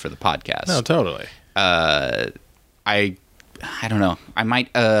media for the podcast. No, totally. I don't know. I might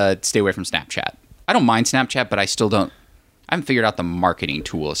stay away from Snapchat. I don't mind Snapchat, but I still don't. I haven't figured out the marketing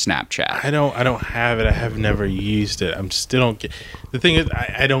tool of Snapchat. I don't have it. I have never used it. I'm still don't get. The thing is,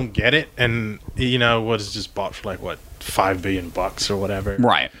 I don't get it, and what is just bought for like what $5 billion or whatever.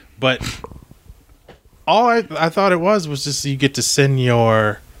 Right. But all I thought it was just you get to send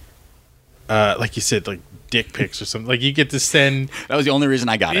your, like you said, like dick pics or something. Like you get to send. That was the only reason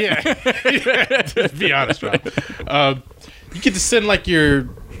I got it. Yeah. To be honest, Rob. You get to send like your.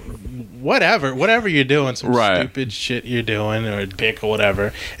 Whatever you're doing, some stupid shit you're doing, or a dick or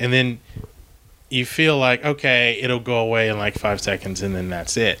whatever, and then you feel like, okay, it'll go away in like 5 seconds, and then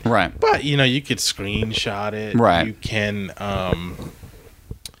that's it. Right. But you could screenshot it. Right. You can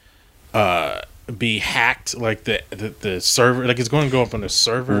be hacked, like the server, like it's going to go up on a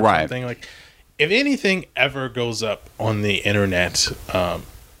server or something. Like if anything ever goes up on the internet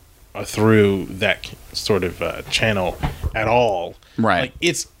through that sort of channel at all, like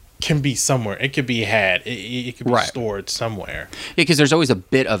it's can be somewhere. It could be had. It could be stored somewhere. Yeah, because there's always a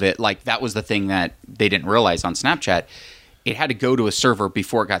bit of it. Like that was the thing that they didn't realize on Snapchat. It had to go to a server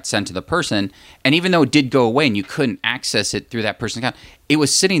before it got sent to the person. And even though it did go away and you couldn't access it through that person's account, it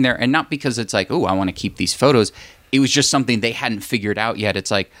was sitting there. And not because it's like, oh, I want to keep these photos. It was just something they hadn't figured out yet.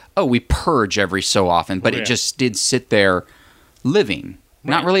 It's like, oh, we purge every so often. But it just did sit there living.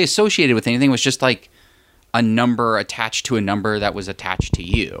 Not really associated with anything. It was just like a number attached to a number that was attached to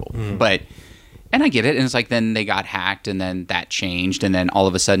you. But, and I get it. And it's like, then they got hacked and then that changed. And then all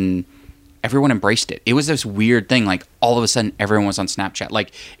of a sudden, everyone embraced it. It was this weird thing. Like all of a sudden, everyone was on Snapchat.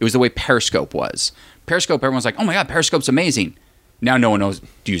 Like it was the way Periscope was. Periscope, everyone's like, oh my God, Periscope's amazing. Now no one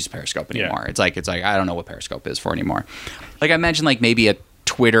uses Periscope anymore. It's like, I don't know what Periscope is for anymore. Like I mentioned, like maybe a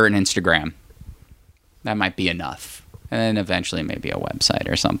Twitter and Instagram. That might be enough. And then eventually maybe a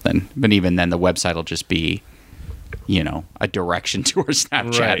website or something. But even then, the website will just be, a direction to our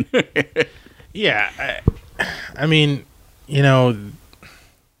Snapchat. Right. Yeah. I mean,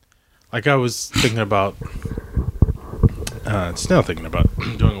 like I was thinking about, still thinking about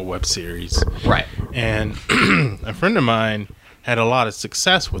doing a web series. Right. And a friend of mine had a lot of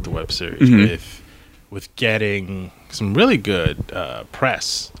success with the web series with getting some really good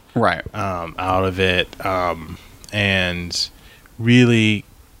press out of it. And really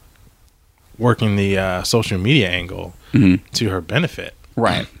working the social media angle to her benefit.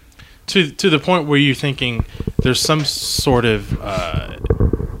 Right. To the point where you're thinking there's some sort of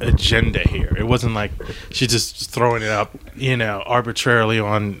agenda here. It wasn't like she's just throwing it up, arbitrarily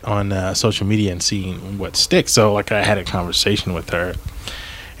on social media and seeing what sticks. So like I had a conversation with her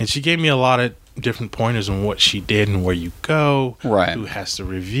and she gave me a lot of different pointers on what she did and where you go, who has to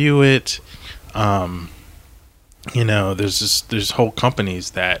review it. There's whole companies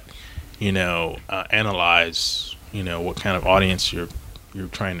that, analyze, what kind of audience you're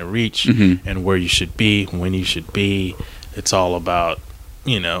trying to reach and where you should be, when you should be. It's all about,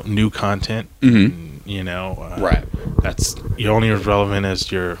 new content. And, that's you're only as relevant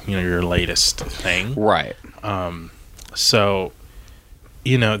as your latest thing. Right. So,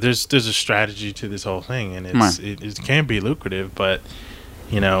 there's a strategy to this whole thing, and it can be lucrative, but,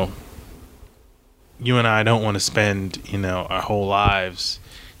 you and I don't want to spend, our whole lives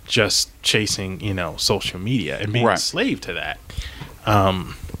just chasing, social media and being a slave to that.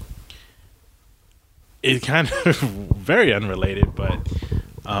 It's kind of very unrelated, but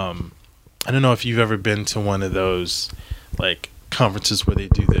I don't know if you've ever been to one of those like conferences where they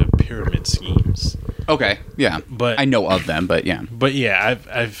do the pyramid schemes. Okay, yeah, but I know of them, but yeah,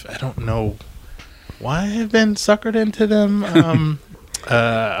 I don't know why I've been suckered into them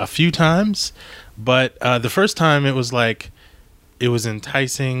a few times. But the first time it was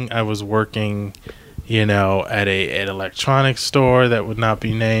enticing. I was working, at an electronics store that would not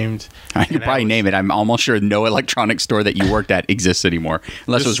be named. I could probably name it. I'm almost sure no electronics store that you worked at exists anymore,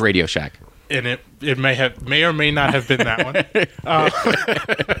 unless it was Radio Shack. And it may or may not have been that one.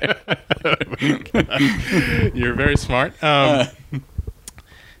 You're very smart.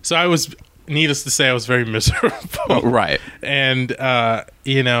 So I was, needless to say, I was very miserable. Right. And a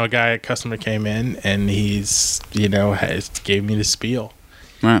customer came in, and he's gave me the spiel.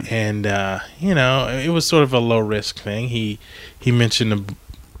 Right. And it was sort of a low risk thing. He mentioned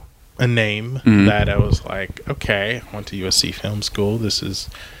a name that I was like, okay, I went to USC Film School. This is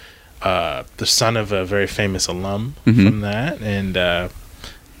the son of a very famous alum from that. And I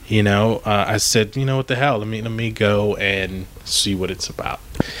said, what the hell? Let me go and see what it's about.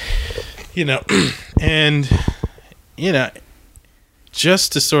 And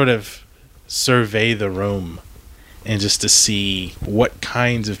just to sort of survey the room. And just to see what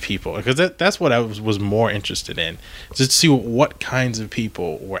kinds of people, because that's what I was more interested in, just to see what kinds of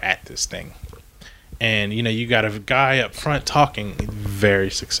people were at this thing. And, you got a guy up front talking,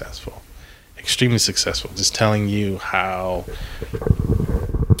 very successful, extremely successful, just telling you how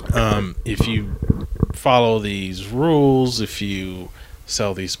if you follow these rules, if you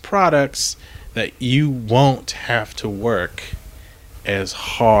sell these products, that you won't have to work as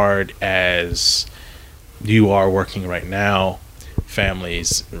hard as you are working right now.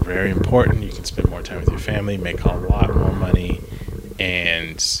 Family's very important. You can spend more time with your family, make a lot more money,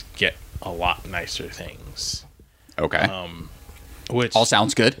 and get a lot nicer things. Okay. Which all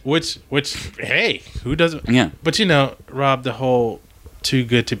sounds good. Which hey, who doesn't? Yeah. But Rob, the whole too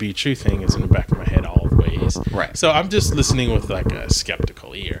good to be true thing is in the back of my head always. Right. So I'm just listening with like a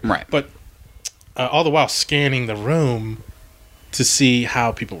skeptical ear. Right. But all the while scanning the room to see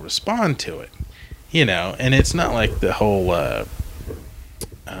how people respond to it. And it's not like the whole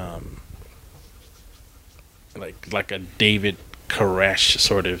like a David Koresh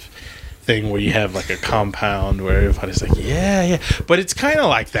sort of thing where you have like a compound where everybody's like, yeah, but it's kind of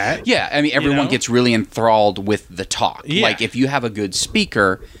like that. Yeah, I mean, everyone gets really enthralled with the talk. Yeah. Like, if you have a good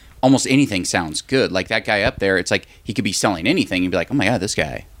speaker, almost anything sounds good. Like that guy up there, it's like he could be selling anything. You'd be like, oh my God, this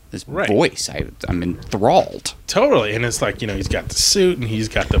guy. This voice, I'm enthralled. Totally. And it's like, he's got the suit and he's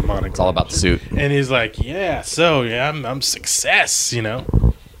got the monocle. It's all about the suit. And he's like, I'm success,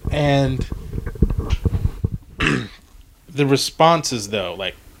 And the responses, though,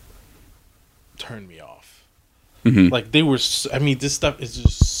 like, turned me off. Mm-hmm. Like, they were, this stuff is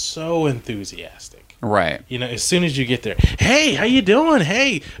just so enthusiastic. Right. As soon as you get there, hey, how you doing?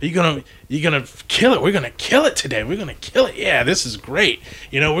 Hey, are you gonna kill it? We're gonna kill it today. We're gonna kill it. Yeah, this is great.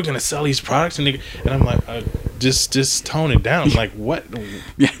 We're gonna sell these products, and I'm like, just tone it down. Like, what?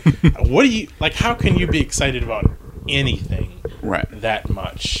 Yeah. What do you like? How can you be excited about anything that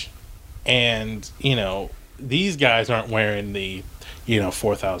much? And these guys aren't wearing the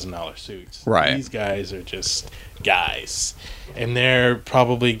 $4,000 suits. Right. These guys are just guys, and they're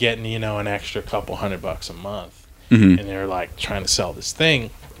probably getting an extra couple $100 a month, and they're like trying to sell this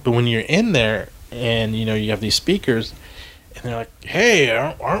thing. But when you're in there and you have these speakers, and they're like, "Hey,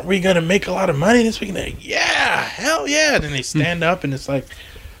 aren't we gonna make a lot of money this week?" And they're like, "Yeah, hell yeah!" And then they stand up, and it's like,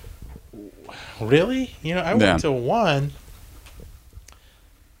 really? I went to one,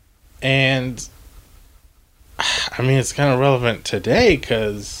 and it's kind of relevant today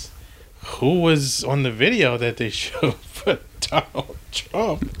because who was on the video that they showed for Donald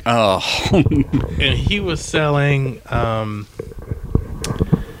Trump? Oh. And he was selling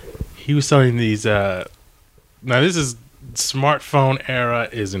these now this is smartphone era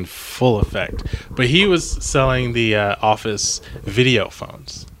is in full effect, but he was selling the office video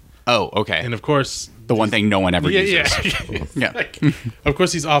phones. Oh, okay. And of course, the one thing no one ever uses. Yeah. Like, of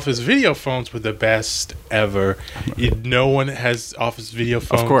course, these office video phones were the best ever. No one has office video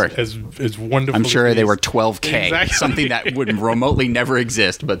phones, of course, as wonderful. I'm sure as they were 12K, exactly. Something that would remotely never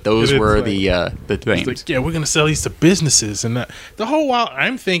exist. But those were like, the things. Like, yeah, we're gonna sell these to businesses, and the whole while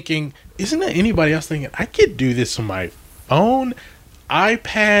I'm thinking, isn't there anybody else thinking I could do this on my phone,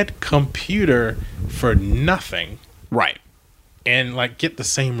 iPad, computer for nothing, right? And like get the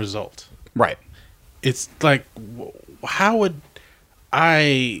same result, right? It's like, how would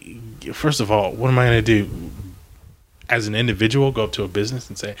I, first of all, what am I going to do as an individual? Go up to a business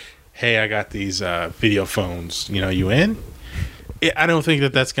and say, hey, I got these video phones, you in? I don't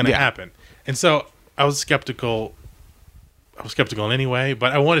think that's going to happen. And so I was skeptical. Anyway,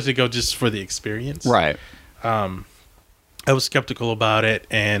 but I wanted to go just for the experience. Right. I was skeptical about it.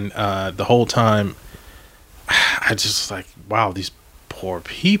 And the whole time, I just like, wow, these poor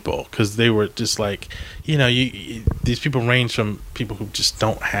people, because they were just like, these people range from people who just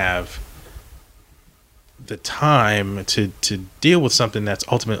don't have the time to deal with something that's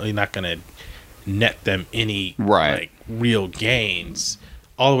ultimately not going to net them any like real gains,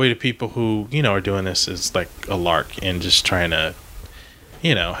 all the way to people who, you know, are doing this as like a lark and just trying to,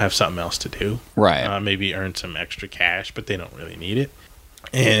 you know, have something else to do. Right. Maybe earn some extra cash, but they don't really need it.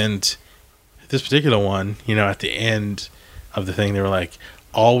 And this particular one, you know, at the end of the thing, they were like,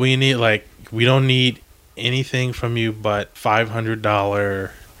 all we need, like, we don't need anything from you but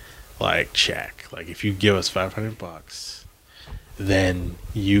 $500 like check. Like, if you give us $500, then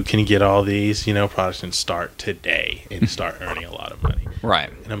you can get all these, you know, products and start today and start earning a lot of money.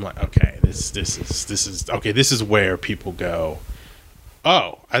 Right. And I'm like, okay, this is okay. This is where people go,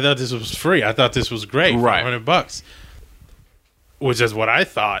 oh, I thought this was free. I thought this was great. Right. $500, which is what I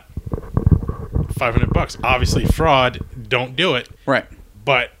thought. $500, obviously fraud. Don't do it. Right.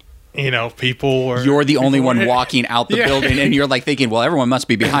 But, you know, you're the only one walking out the building, and you're like thinking, well, everyone must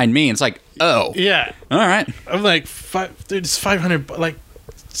be behind me. And it's like, oh, yeah, all right. I'm like, dude, it's $500. Like,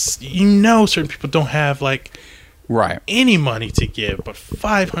 you know, certain people don't have like any money to give, but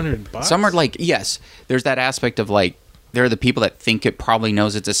 $500. Some are like, yes, there's that aspect of like, there are the people that think it probably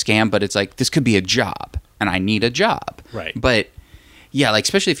knows it's a scam, but it's like, this could be a job, and I need a job. Right. But yeah, like,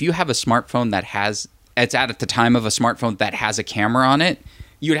 especially if you have a smartphone that has, it's at the time of a smartphone that has a camera on it,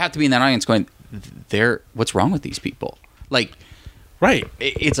 you would have to be in that audience going, what's wrong with these people? Like, right.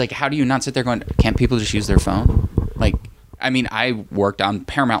 It's like, how do you not sit there going, can't people just use their phone? Like, I mean, I worked on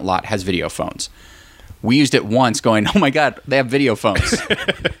Paramount Lot has video phones. We used it once going, oh my God, they have video phones.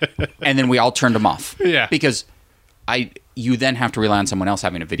 And then we all turned them off. Yeah. Because you then have to rely on someone else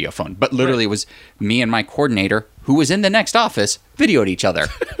having a video phone. But literally it was me and my coordinator, who was in the next office, videoed each other.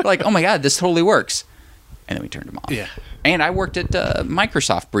 Like, oh my God, this totally works. And then we turned them off. Yeah. And I worked at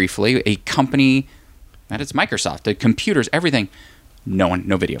Microsoft briefly, a company that is Microsoft, the computers, everything. No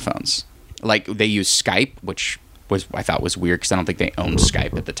video phones. Like, they use Skype, which I thought was weird because I don't think they owned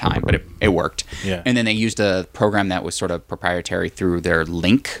Skype at the time, but it worked. Yeah. And then they used a program that was sort of proprietary through their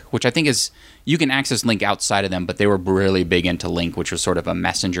Link, which I think is, you can access Link outside of them, but they were really big into Link, which was sort of a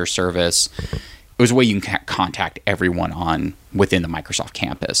messenger service. It was a way you can contact everyone within the Microsoft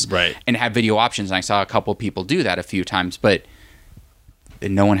campus. Right. And have video options. And I saw a couple people do that a few times, but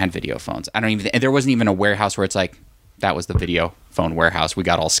no one had video phones. There wasn't even a warehouse where it's like, that was the video phone warehouse. We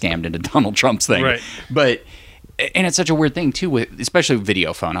got all scammed into Donald Trump's thing. Right. But, and it's such a weird thing too, especially with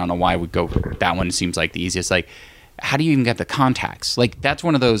video phone. I don't know why we go, that one seems like the easiest. Like, how do you even get the contacts? Like, that's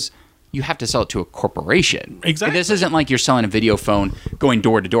one of those, you have to sell it to a corporation. Exactly. This isn't like you're selling a video phone going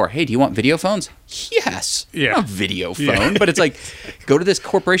door to door. Hey, do you want video phones? Yes. Yeah. A video phone. But it's like, go to this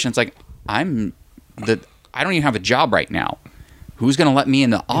corporation. It's like, I don't even have a job right now. Who's going to let me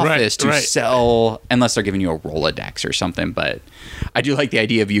in the office to sell, unless they're giving you a Rolodex or something. But I do like the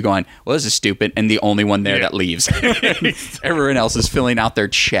idea of you going, well, this is stupid, and the only one there that leaves. Everyone else is filling out their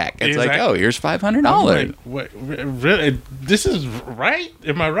check. It's like, oh, here's $500. Like, what, really? This is right?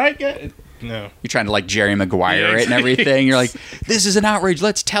 Am I right, guys? No. You're trying to like Jerry Maguire it and everything. You're like, this is an outrage.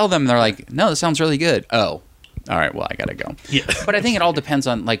 Let's tell them. And they're like, no, this sounds really good. Oh, all right. Well, I got to go. Yeah. But I think it all depends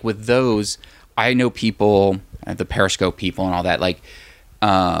on, like, with those, I know people, the Periscope people and all that, like,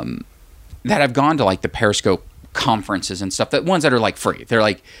 that have gone to like the Periscope conferences and stuff, that ones that are like free. They're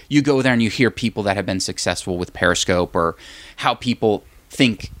like, you go there and you hear people that have been successful with Periscope, or how people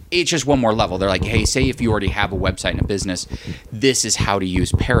think it's just one more level. They're like, hey, say if you already have a website and a business, this is how to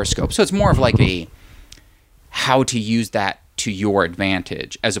use Periscope. So it's more of like a how to use that to your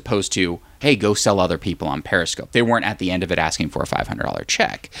advantage, as opposed to, hey, go sell other people on Periscope. They weren't at the end of it asking for a $500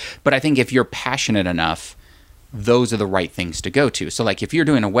 check. But I think if you're passionate enough, those are the right things to go to. So like, if you're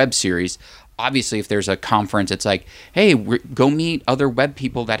doing a web series, obviously if there's a conference, it's like, hey, go meet other web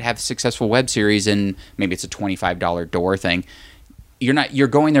people that have successful web series, and maybe it's a $25 door thing. You're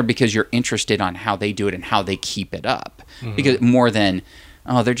going there because you're interested on how they do it and how they keep it up. Mm-hmm. Because more than,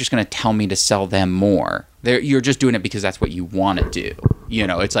 oh, they're just going to tell me to sell them more. You're just doing it because that's what you want to do. You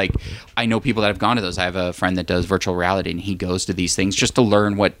know, it's like, I know people that have gone to those. I have a friend that does virtual reality, and he goes to these things just to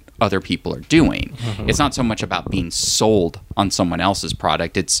learn what other people are doing. Mm-hmm. It's not so much about being sold on someone else's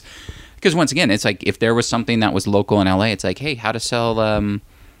product. It's because, once again, it's like, if there was something that was local in LA, it's like, hey, how to sell,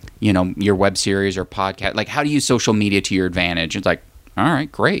 your web series or podcast. Like, how to use social media to your advantage. It's like, all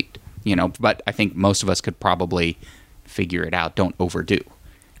right, great. But I think most of us could probably figure it out. Don't overdo.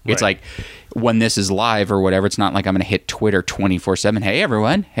 Right. It's like, when this is live or whatever, it's not like I'm going to hit Twitter 24/7. Hey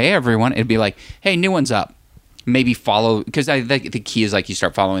everyone. It'd be like, hey, new one's up. maybe follow, because the key is like you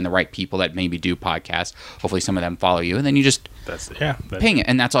start following the right people that maybe do podcasts. Hopefully some of them follow you, and then you just ping it,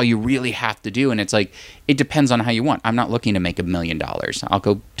 and that's all you really have to do. And it's like, it depends on how you want. I'm not looking to make $1 million. I'll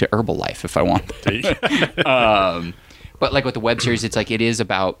go to Herbalife if I want. But like with the web series, it's like, it is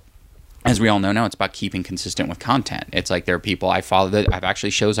about, as we all know now, it's about keeping consistent with content. It's like, there are people I follow that I've actually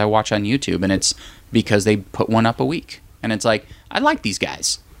shows I watch on YouTube, and it's because they put one up a week. And it's like, I like these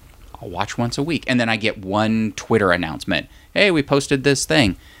guys. I'll watch once a week. And then I get one Twitter announcement. Hey, we posted this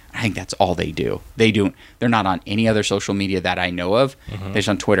thing. I think that's all they do. They're not on any other social media that I know of. They're just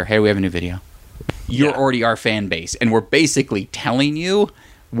on Twitter. Hey, we have a new video. You're already our fan base. And we're basically telling you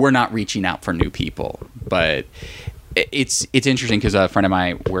we're not reaching out for new people. But it's interesting because a friend of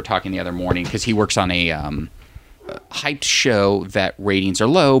mine, we were talking the other morning, because he works on a hyped show that ratings are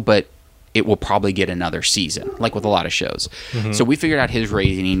low, but it will probably get another season, like with a lot of shows. So we figured out his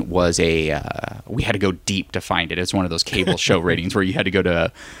rating was we had to go deep to find it. It's one of those cable show ratings where you had to go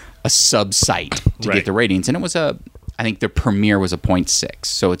to a sub-site to get the ratings. And it was I think the premiere was a 0.6,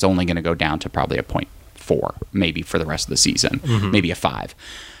 so it's only going to go down to probably a 0.4, maybe for the rest of the season, maybe a 5.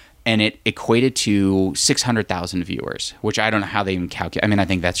 And it equated to 600,000 viewers, which I don't know how they even calculate. I mean, I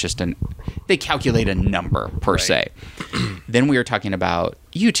think that's just they calculate a number per se. Then we were talking about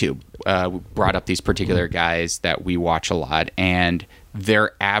YouTube. We brought up these particular guys that we watch a lot, and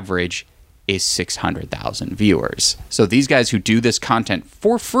their average is 600,000 viewers. So these guys who do this content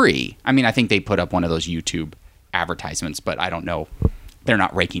for free, I mean, I think they put up one of those YouTube advertisements, but I don't know. They're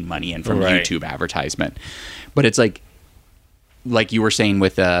not raking money in from YouTube advertisement. But it's like you were saying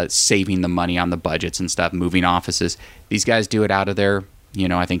with saving the money on the budgets and stuff, moving offices, these guys do it out of their,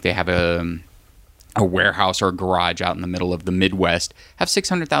 I think they have a warehouse or a garage out in the middle of the Midwest, have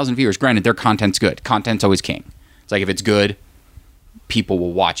 600,000 viewers. Granted, their content's good. Content's always king. It's like, if it's good, people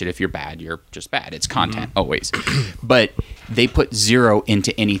will watch it. If you're bad, you're just bad. It's content always. But they put zero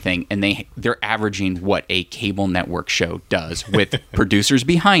into anything, and they're averaging what a cable network show does with producers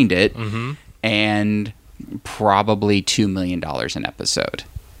behind it, and probably $2 million an episode.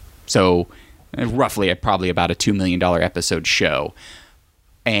 So roughly probably about a $2 million episode show.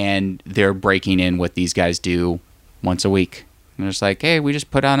 And they're breaking in what these guys do once a week. And it's like, hey, we just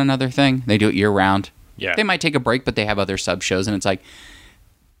put on another thing. They do it year round. Yeah. They might take a break, but they have other sub shows. And it's like,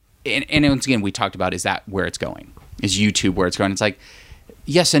 and once again, we talked about, is that where it's going? Is YouTube where it's going? It's like,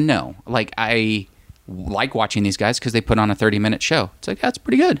 yes and no. Like, I like watching these guys because they put on a 30-minute show. It's like, that's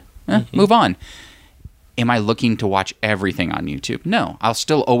pretty good. Move on. Am I looking to watch everything on YouTube? No. I'll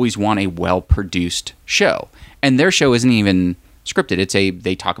still always want a well-produced show. And their show isn't even scripted.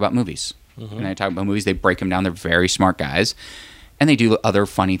 They talk about movies. And they talk about movies. They break them down. They're very smart guys. And they do other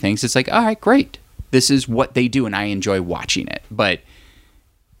funny things. It's like, all right, great. This is what they do, and I enjoy watching it. But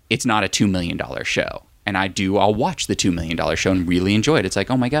it's not a $2 million show. And I'll watch the $2 million show and really enjoy it. It's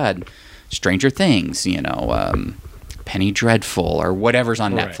like, oh my God, Stranger Things, Penny Dreadful, or whatever's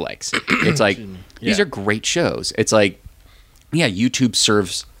on Netflix. It's like, these are great shows. It's like, yeah, YouTube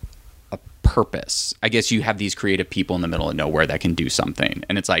serves a purpose. I guess you have these creative people in the middle of nowhere that can do something.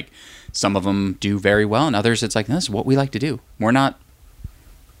 And it's like, some of them do very well, and others, it's like, this is what we like to do. We're not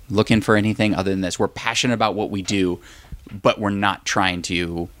looking for anything other than this. We're passionate about what we do, but we're not trying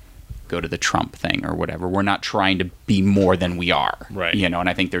to go to the Trump thing or whatever. We're not trying to be more than we are. Right. And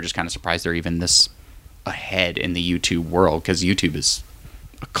I think they're just kind of surprised they're even this ahead in the YouTube world, because YouTube is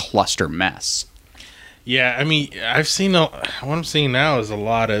a cluster mess. Yeah, I mean, what I'm seeing now is a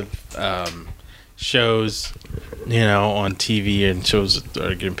lot of shows, on TV, and shows that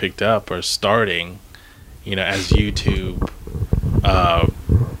are getting picked up are starting, as YouTube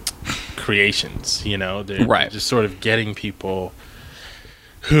creations. They're just sort of getting people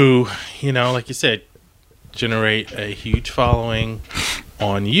who, like you said, generate a huge following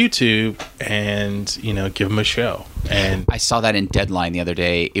on YouTube and, give them a show. And I saw that in Deadline the other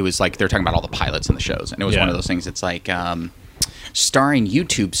day. It was like, they're talking about all the pilots in the shows. And it was one of those things. It's like, starring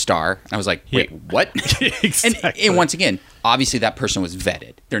YouTube star. I was like, wait, what? Exactly. And once again, obviously that person was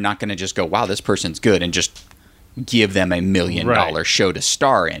vetted. They're not going to just go, wow, this person's good, and just give them $1 million show to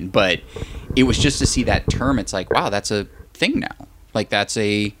star in. But it was just to see that term. It's like, wow, that's a thing now. Like, that's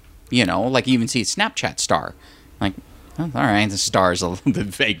a, like you even see Snapchat star. Like, oh, all right, the star is a little bit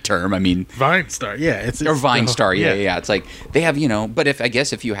vague term. I mean, Vine star, yeah, or Vine star, yeah. It's like they have, but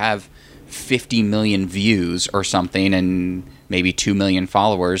if you have 50 million views or something and maybe 2 million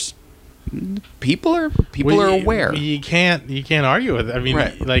followers, people are aware. You can't argue with it. I mean,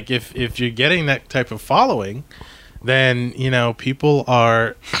 like if you're getting that type of following, then people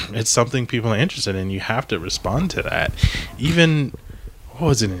are. It's something people are interested in. You have to respond to that. Even what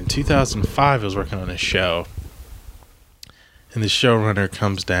was it in 2005? I was working on a show. and the showrunner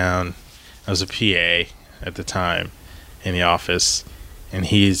comes down. I was a PA at the time in the office, and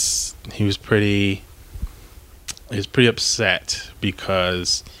he was pretty upset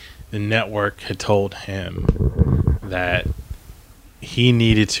because the network had told him that he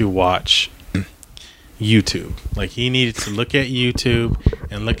needed to watch YouTube. Like, he needed to look at YouTube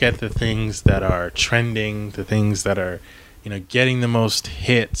and look at the things that are trending, the things that are, getting the most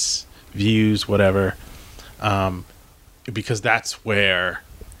hits, views, whatever, because that's where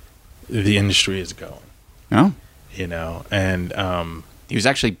the industry is going. Oh, and he was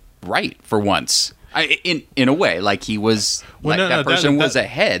actually right for once. In a way, like he was, that person was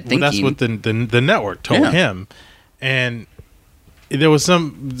ahead. Thinking, that's what the network told him, and there was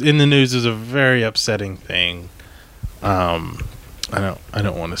some in the news. Is a very upsetting thing. I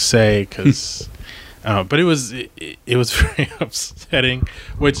don't want to say because, but it was very upsetting,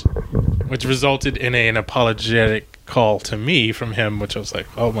 which resulted in an apologetic call to me from him, which I was like,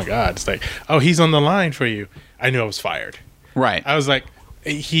 oh my God, it's like, oh, he's on the line for you. I knew I was fired. Right. I was like,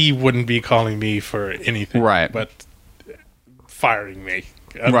 he wouldn't be calling me for anything, right? But firing me,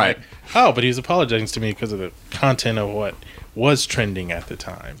 I'm right? Like, oh, but he was apologizing to me because of the content of what was trending at the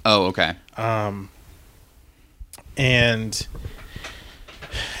time. Oh, okay. And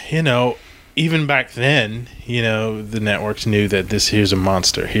even back then, the networks knew that here's a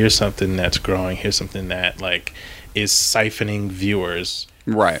monster. Here's something that's growing. Here's something that is siphoning viewers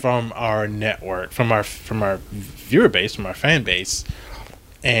from our network, from our viewer base, from our fan base.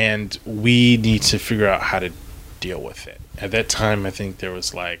 And we need to figure out how to deal with it. At that time, I think there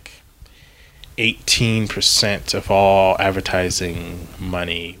was 18% of all advertising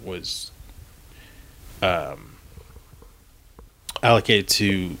money was allocated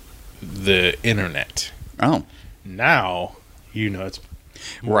to the internet. Oh. Now, it's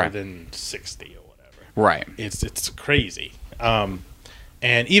more than 60 or whatever. Right. It's crazy. And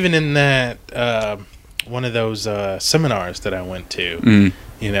even in that one of those seminars that I went to,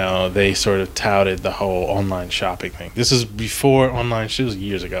 they sort of touted the whole online shopping thing. This is before online. It was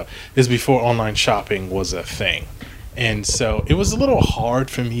years ago. This is before online shopping was a thing, and so it was a little hard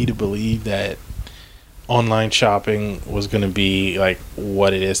for me to believe that online shopping was going to be like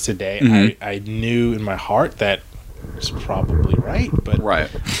what it is today. Mm-hmm. I knew in my heart that it's probably right, but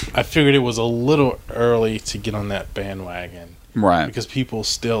I figured it was a little early to get on that bandwagon. Right. Because people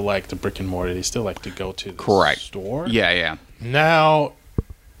still like the brick and mortar. They still like to go to the store. Yeah, yeah. Now,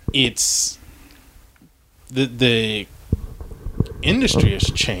 it's the industry has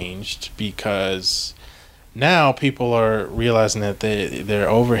changed because now people are realizing that their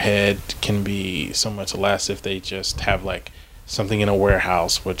overhead can be so much less if they just have something in a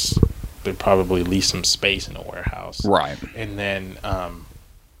warehouse, which they probably lease some space in a warehouse. Right. And then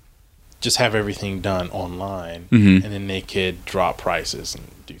just have everything done online, mm-hmm. and then they could drop prices and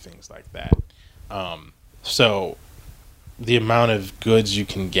do things like that. So the amount of goods you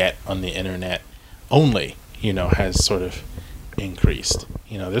can get on the internet only, has sort of increased.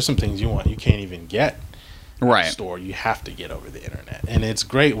 There's some things you can't even get at the store. You have to get over the internet. And it's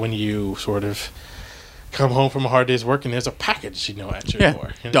great when you sort of come home from a hard day's work and there's a package, at your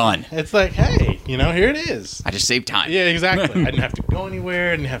door. Done. It's like, hey, here it is. I just saved time. Yeah, exactly. I didn't have to go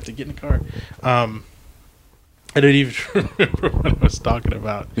anywhere. I didn't have to get in the car. I don't even remember what I was talking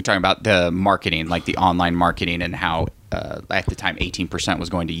about. You're talking about the marketing, the online marketing, and how at the time 18% was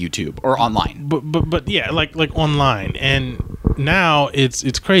going to YouTube or online. But yeah, like online, and now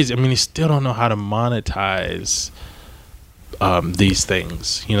it's crazy. I mean, they still don't know how to monetize these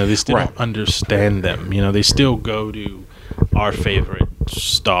things. They still don't understand them. They still go to our favorite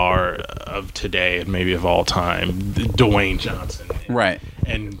star of today and maybe of all time, Dwayne Johnson,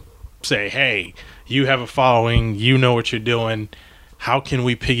 and say, hey, you have a following, you know what you're doing, how can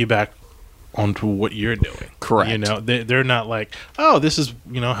we piggyback onto what you're doing? Correct. They're not like, oh, this is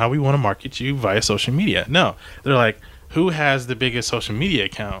how we want to market you via social media. No, they're like, who has the biggest social media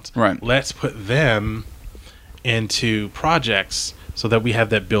accounts? Let's put them into projects so that we have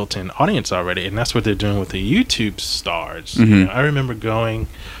that built-in audience already. And that's what they're doing with the YouTube stars. Mm-hmm. I remember going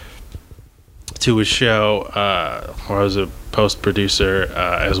to a show where I was a post-producer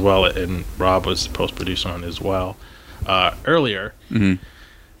as well, and Rob was a post-producer on as well earlier. Mm-hmm.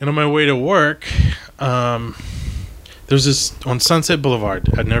 And on my way to work, there's this on Sunset Boulevard.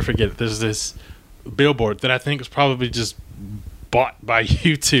 I'd never forget it. There's this billboard that I think was probably just bought by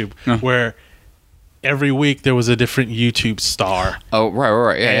YouTube, where every week there was a different YouTube star. Oh,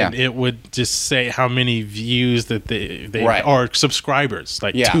 right, yeah, and it would just say how many views that they or subscribers,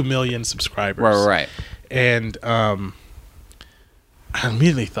 2 million subscribers. Right. And I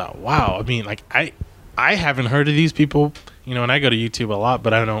immediately thought, wow. I mean, I haven't heard of these people and I go to YouTube a lot,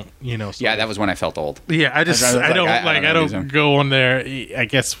 but I don't, Yeah, that was when I felt old. Yeah, I don't go on there. I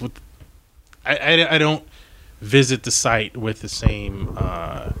guess I don't visit the site with the same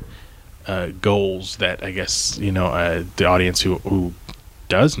goals that I guess the audience who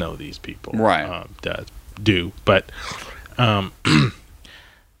does know these people do. But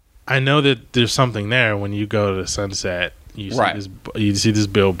I know that there's something there when you go to Sunset. You see this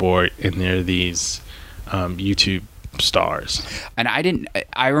billboard, and there are these YouTube stars. And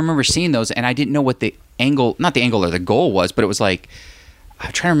I remember seeing those, and I didn't know what not the angle or the goal was, but it was like,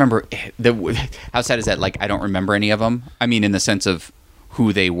 I'm trying to remember. How sad is that? Like, I don't remember any of them. I mean, in the sense of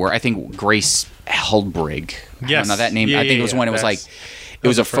who they were. I think Grace Heldbrig. Yes. I don't know that name. I think it was when it was like, it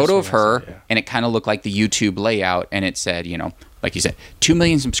was a photo of her, and it kind of looked like the YouTube layout, and it said, like you said, 2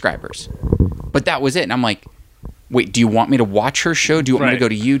 million subscribers. But that was it. And I'm like, wait, do you want me to watch her show? Do you want me to go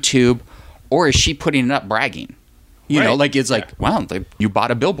to YouTube? Or is she putting it up bragging? Like, it's like, wow, you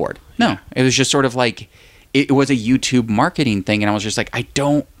bought a billboard. No, it was just sort of like, it was a YouTube marketing thing. And I was just like,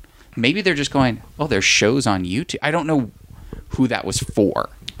 maybe they're just going, oh, there's shows on YouTube. I don't know who that was for.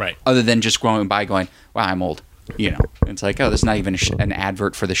 Right. Other than just going by going, wow, I'm old. It's like, oh, this is not even an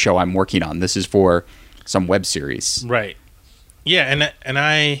advert for the show I'm working on. This is for some web series. Right. Yeah. And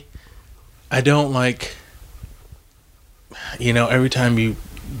I don't like, every time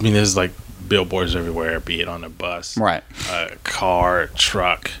there's like billboards everywhere, be it on a bus, right, a car, a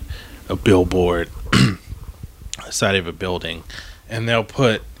truck, a billboard, the side of a building, and they'll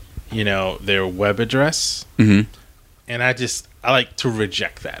put, their web address. Mm-hmm. And I like to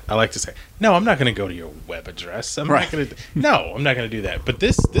reject that. I like to say, no, I'm not going to go to your web address. I'm not going to do that. But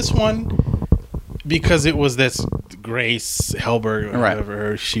this one, because it was this Grace Helberg, or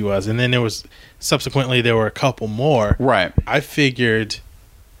whatever she was, and then subsequently there were a couple more. Right. I figured,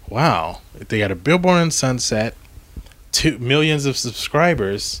 wow, if they got a billboard in Sunset, 2 millions of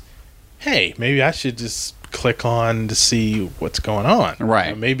subscribers, hey, maybe I should just click on to see what's going on.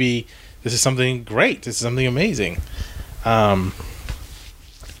 Right. Maybe this is something great. This is something amazing. I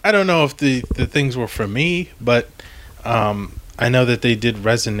don't know if the things were for me, but I know that they did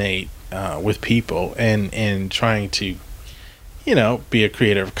resonate with people, and trying to, be a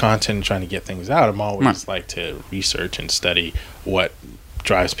creator of content and trying to get things out. I'm always like to research and study what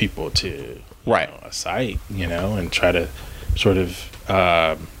drives people to a site, and try to sort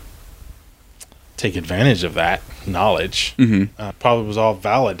of take advantage of that knowledge. Mm-hmm. Probably was all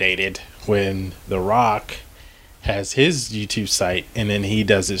validated when The Rock has his YouTube site, and then he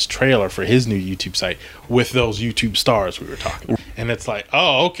does his trailer for his new YouTube site with those YouTube stars we were talking about. And it's like,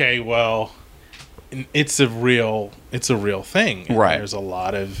 oh, okay, well, it's a real thing. And right. There's a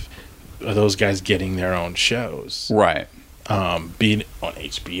lot of those guys getting their own shows. Right. Being on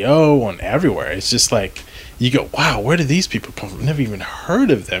HBO, on everywhere. It's just like, you go, wow, where do these people come from? I've never even heard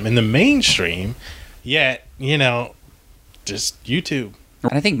of them in the mainstream, yet, just YouTube.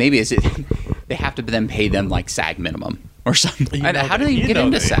 And I think maybe they have to then pay them like SAG minimum or something. How do they get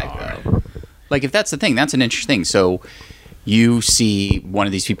into SAG though? Like, if that's the thing, that's an interesting thing. So you see one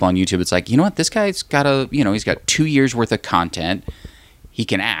of these people on YouTube, it's like, you know what, this guy's got he's got 2 years worth of content. He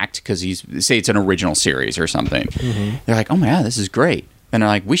can act because say it's an original series or something. Mm-hmm. They're like, oh my God, this is great. And they're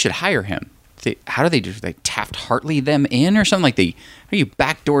like, we should hire him. How do they do? They Taft-Hartley them in or something? Like how do you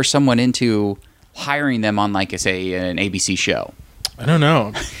backdoor someone into hiring them on, like, say, an ABC show? I don't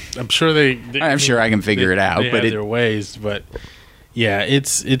know. I'm sure I'm sure I can figure it out. They but have their ways, but yeah,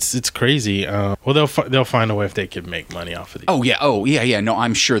 it's crazy. Well, they'll find a way if they can make money off of these. Oh yeah. No,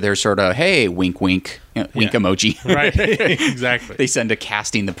 I'm sure they're sort of, hey, wink, wink, wink emoji. Right. Exactly. They send a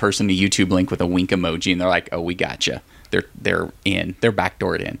casting the person a YouTube link with a wink emoji, and they're like, oh, we gotcha. They're in. They're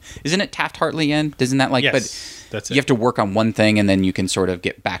backdoored in. Isn't it Taft-Hartley in? Doesn't that like? Yes, but that's it. You have to work on one thing, and then you can sort of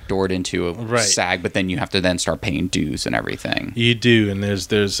get backdoored into a SAG. But then you have to then start paying dues and everything. You do, and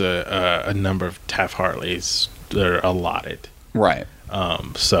there's a number of Taft-Hartleys that are allotted. Right.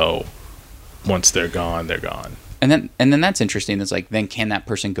 So once they're gone, they're gone. And then that's interesting. It's like, then can that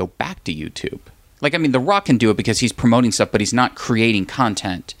person go back to YouTube? Like, I mean, The Rock can do it because he's promoting stuff, but he's not creating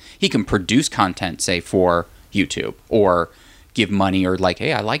content. He can produce content, say, for YouTube, or give money, or like,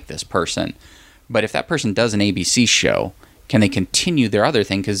 hey, I like this person. But if that person does an ABC show, can they continue their other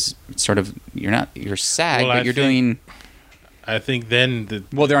thing? Because sort of you're SAG, but you're doing. I think then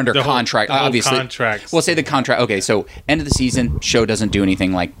they're under contract, obviously. Contracts. Well, say the contract. Okay, so end of the season, show doesn't do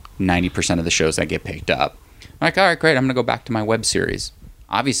anything like 90% of the shows that get picked up. I'm like, all right, great, I'm going to go back to my web series.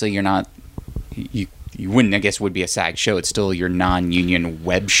 Obviously, you're not. You wouldn't, I guess, would be a SAG show. It's still your non-union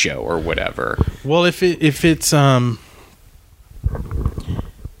web show or whatever. Well, if it's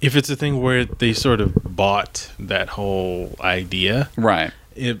if it's a thing where they sort of bought that whole idea, right?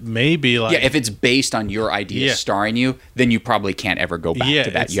 It may be like, yeah, if it's based on your idea starring you, then you probably can't ever go back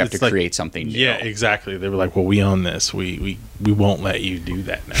to that. You have to create something new. Yeah, exactly. They were like, well, we own this. We won't let you do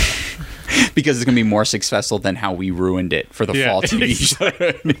that now. Because it's going to be more successful than how we ruined it for the fall TV show.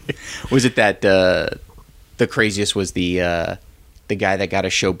 Was it that the craziest was the guy that got a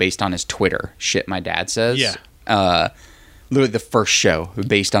show based on his Twitter? Shit, my dad says. Yeah. Literally the first show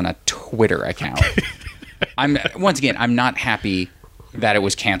based on a Twitter account. I'm not happy that it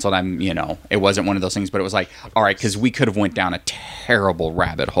was canceled. It wasn't one of those things, but it was like, all right, because we could have went down a terrible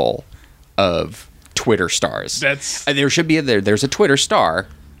rabbit hole of Twitter stars. There should be there's a Twitter star.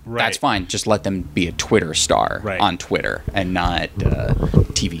 Right. That's fine. Just let them be a Twitter star on Twitter and not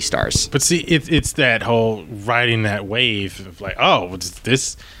TV stars. But see, it's that whole riding that wave of like, oh,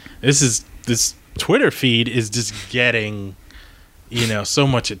 this Twitter feed is just getting, so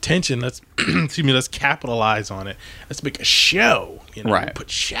much attention. Let's let's capitalize on it. Let's make a show. Put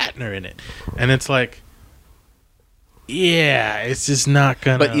Shatner in it, and it's like, yeah, it's just not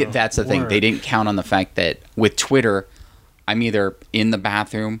gonna. But that's the thing. They didn't count on the fact that with Twitter, I'm either in the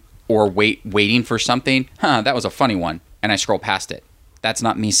bathroom or waiting for something. That was a funny one, and I scroll past it. That's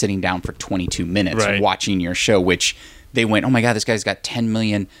not me sitting down for 22 minutes watching your show, which they went, oh my God, this guy's got 10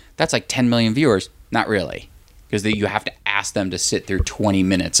 million. That's like 10 million viewers. Not really. Because you have to ask them to sit through 20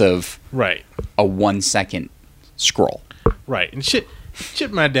 minutes of a 1 second scroll. Right. And shit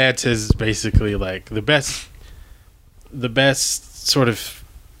my dad says is basically like the best sort of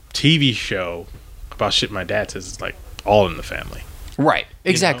TV show about shit my dad says is like All in the Family. Right.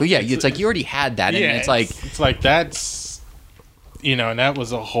 Exactly. Yeah. It's like you already had that. And it's like that's, and that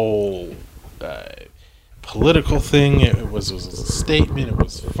was a whole political thing. It was a statement. It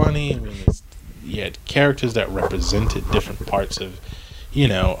was funny. I mean, you had characters that represented different parts of,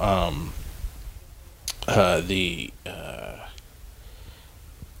 I'm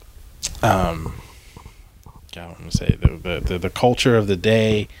gonna say the culture of the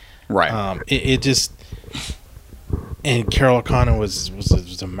day, right? It just, and Carol O'Connor was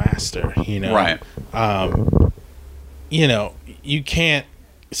a master, right? You can't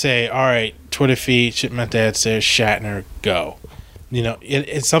say, all right, Twitter feed, shit my dad says, Shatner, go.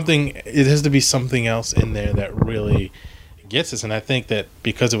 It's something. It has to be something else in there that really gets us. And I think that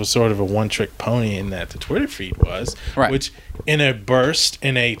because it was sort of a one-trick pony in that the Twitter feed was, which in a burst,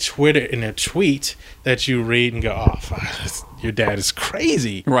 in a tweet that you read and go, oh, your dad is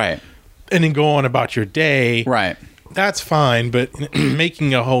crazy, right? And then go on about your day, right? That's fine, but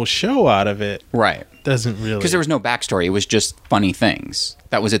making a whole show out of it, right, doesn't really, because there was no backstory. It was just funny things.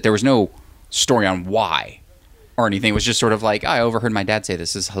 That was it. There was no story on why or anything. It was just sort of like, I overheard my dad say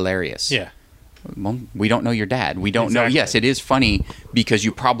this is hilarious. Yeah. Well, we don't know your dad. We don't know. Yes, it is funny because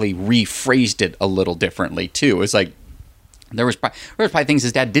you probably rephrased it a little differently too. It's like there was probably things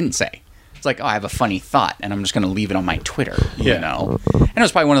his dad didn't say. It's like, oh, I have a funny thought, and I'm just going to leave it on my Twitter. And it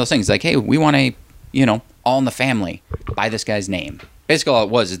was probably one of those things like, hey, we want a, All in the Family by this guy's name. Basically, all it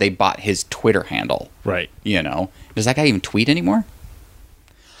was is they bought his Twitter handle. Right. Does that guy even tweet anymore?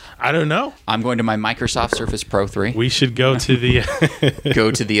 I don't know. I'm going to my Microsoft Surface Pro 3. We should go to the go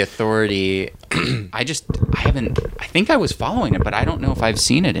to the authority. I think I was following it, but I don't know if I've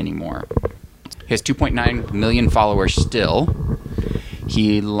seen it anymore. He has 2.9 million followers still.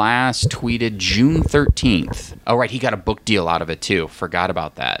 He last tweeted June 13th. Oh, right. He got a book deal out of it, too. Forgot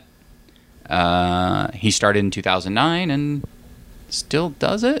about that. He started in 2009 and still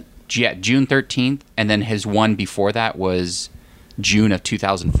does it. Yeah, June 13th. And then his one before that was June of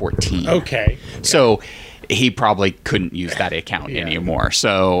 2014. Okay. So he probably couldn't use that account anymore.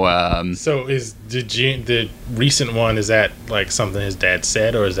 So so is the recent one, is that like something his dad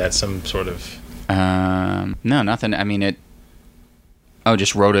said, or is that some sort of no, nothing. I mean,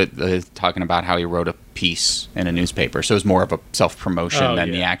 just wrote it talking about how he wrote a piece in a newspaper. So it was more of a self-promotion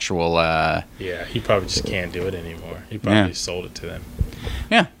than the actual he probably just can't do it anymore. He probably sold it to them.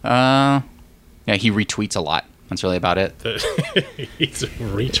 Yeah. He retweets a lot. That's really about it. He's a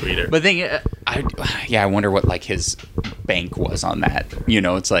retweeter. But I wonder what like his bank was on that.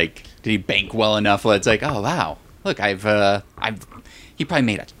 It's like, did he bank well enough? It's like, oh wow, look, he probably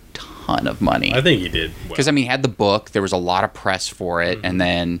made a ton of money. I think he did. Because he had the book. There was a lot of press for it, and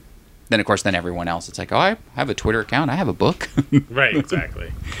then of course, everyone else. It's like, oh, I have a Twitter account. I have a book. Right.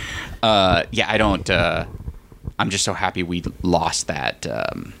 Exactly. I don't. I'm just so happy we lost that.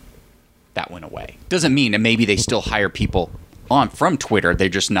 That went away. Doesn't mean, and maybe they still hire people from Twitter. They're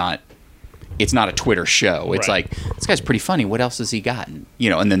just not it's not a Twitter show. It's like, this guy's pretty funny. What else has he gotten?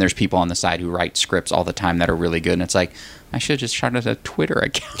 And then there's people on the side who write scripts all the time that are really good. And it's like, I should have just started a Twitter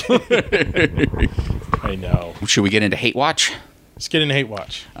account. I know. Should we get into Hate Watch? Let's get into Hate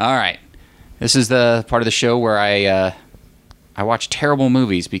Watch. All right. This is the part of the show where I watch terrible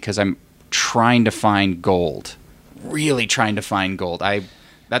movies because I'm trying to find gold. Really trying to find gold.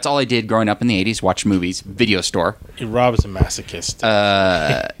 That's all I did growing up in the 80s, watch movies, video store. Rob is a masochist.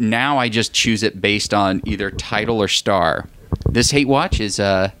 Now I just choose it based on either title or star. This Hate Watch is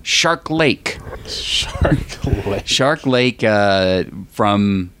Shark Lake. Shark Lake. Shark Lake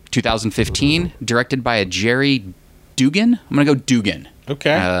from 2015, directed by a Jerry Dugan. I'm going to go Dugan.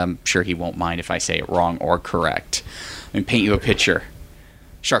 Okay. I'm sure he won't mind if I say it wrong or correct. Let me paint you a picture.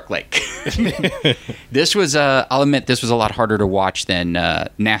 Shark Lake. This was, I'll admit, this was a lot harder to watch than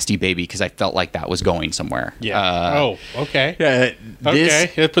Nasty Baby because I felt like that was going somewhere. Yeah. Okay.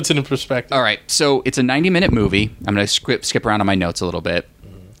 Okay, it puts it in perspective. All right, so it's a 90-minute movie. I'm going to skip around on my notes a little bit.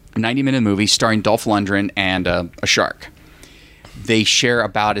 A 90-minute movie starring Dolph Lundgren and a shark. They share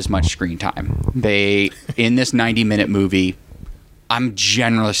about as much screen time. In this 90-minute movie, I'm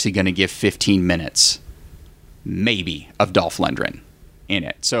generously going to give 15 minutes, maybe, of Dolph Lundgren in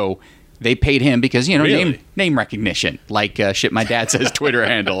it. So they paid him because, Really? name recognition, like shit my dad says Twitter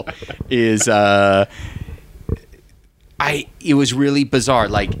handle is it was really bizarre.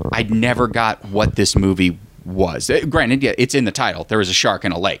 Like, I never got what this movie was. Granted, yeah, it's in the title. There was a shark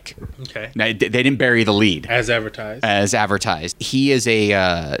in a lake. Okay. Now, they didn't bury the lead. As advertised. He is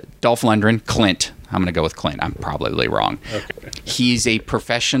a Dolph Lundgren, Clint. I'm going to go with Clint. I'm probably wrong. Okay. He's a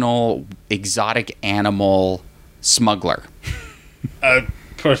professional exotic animal smuggler. A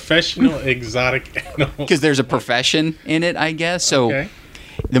professional exotic animal. Because there's a profession in it, I guess. So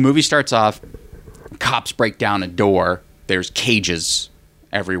The movie starts off, cops break down a door. There's cages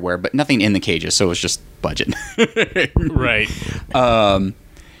everywhere, but nothing in the cages, so it's just budget. Right.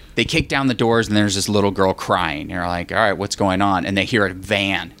 They kick down the doors, and there's this little girl crying. They're like, all right, what's going on? And they hear a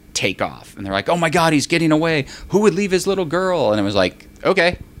van take off. And they're like, oh, my God, he's getting away. Who would leave his little girl? And it was like,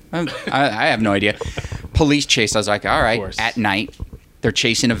 okay, I have no idea. Police chase. I was like, all right, at night. They're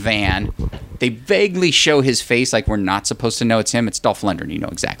chasing a van. They vaguely show his face like we're not supposed to know it's him. It's Dolph Lundgren. You know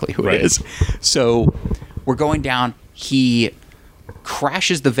exactly who it is. So we're going down. He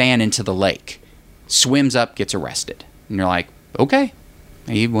crashes the van into the lake, swims up, gets arrested. And you're like, okay,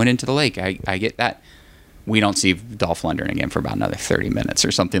 he went into the lake. I get that. We don't see Dolph Lundgren again for about another 30 minutes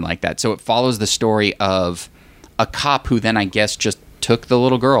or something like that. So it follows the story of a cop who then, I guess, just took the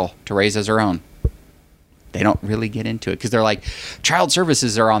little girl to raise as her own. They don't really get into it because they're like, child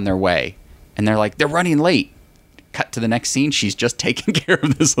services are on their way. And they're like, they're running late. Cut to the next scene. She's just taking care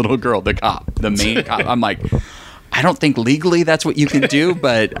of this little girl, the cop, the main cop. I'm like, I don't think legally that's what you can do,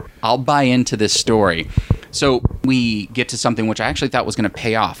 but I'll buy into this story. So we get to something which I actually thought was going to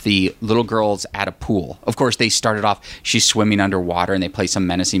pay off. The little girl's at a pool. Of course, they started off, she's swimming underwater, and they play some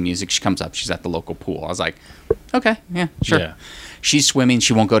menacing music. She comes up, she's at the local pool. I was like, okay, yeah, sure. Yeah. She's swimming,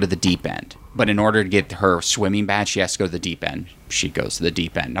 she won't go to the deep end. But in order to get her swimming badge, she has to go to the deep end. She goes to the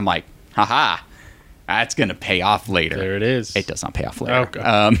deep end. I'm like, haha, that's going to pay off later. There it is. It does not pay off later.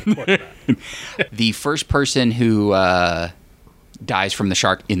 Okay. The first person who dies from the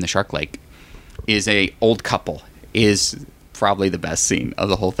shark in the Shark Lake is a old couple. Is probably the best scene of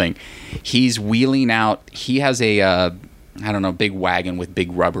the whole thing. He's wheeling out. He has a big wagon with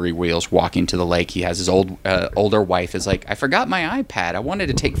big rubbery wheels walking to the lake. He has his older wife is like, I forgot my iPad. I wanted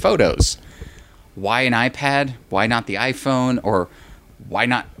to take photos. Why an iPad? Why not the iPhone? Or why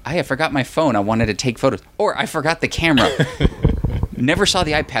not? I forgot my phone. I wanted to take photos. Or I forgot the camera. Never saw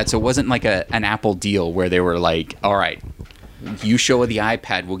the iPad, so it wasn't like an Apple deal where they were like, all right, you show the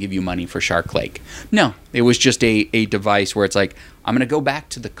iPad, we'll give you money for Shark Lake. No, it was just a device where it's like, I'm going to go back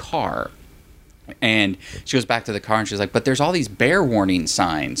to the car. And she goes back to the car and she's like, but there's all these bear warning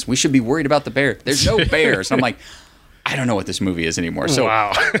signs. We should be worried about the bear. There's no bears. I'm like, I don't know what this movie is anymore. So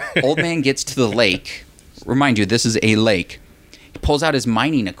wow. Old man gets to the lake. Remind you, this is a lake. He pulls out his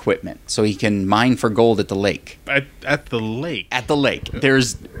mining equipment so he can mine for gold at the lake. At the lake? At the lake.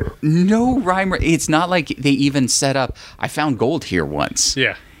 There's no rhyme. It's not like they even set up, I found gold here once.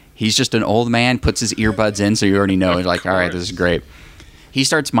 Yeah. He's just an old man, puts his earbuds in, so you already know. You're like, all right, this is great. He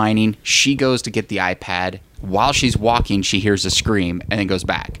starts mining. She goes to get the iPad. While she's walking, she hears a scream and then goes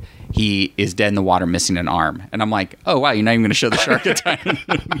back. He is dead in the water, missing an arm. And I'm like, oh, wow, you're not even going to show the shark at time.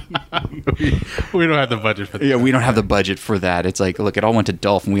 We don't have the budget for that. Yeah, we don't have the budget for that. It's like, look, it all went to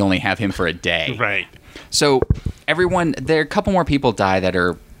Dolph, and we only have him for a day. Right. So there are a couple more people die that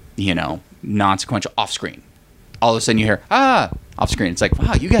are, non-sequential off-screen. all of a sudden you hear, ah, off screen. It's like,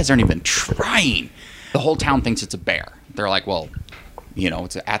 wow, you guys aren't even trying. The whole town thinks it's a bear. They're like, well,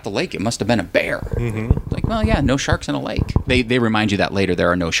 it's at the lake. It must have been a bear. Mm-hmm. Like, well, yeah, no sharks in a lake. They remind you that later there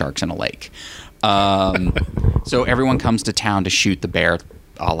are no sharks in a lake. So everyone comes to town to shoot the bear,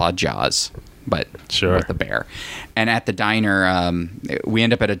 a la Jaws, but with the bear. And at the diner, we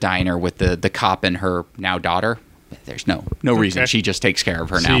end up at a diner with the cop and her now daughter. There's no reason. She just takes care of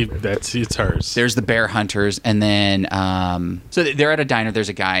her now. It's hers. There's the bear hunters, and then so they're at a diner. There's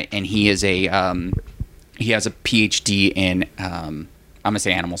a guy, and he is he has a PhD in I'm gonna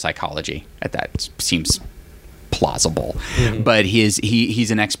say animal psychology. That seems plausible, but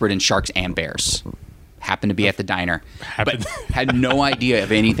he's an expert in sharks and bears. Happened to be at the diner, but had no idea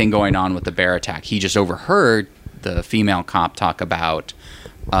of anything going on with the bear attack. He just overheard the female cop talk about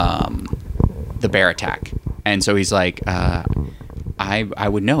the bear attack. And so he's like, I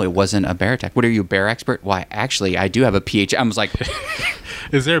would know it wasn't a bear attack. What are you, a bear expert? Why, actually, I do have a PhD. I was like...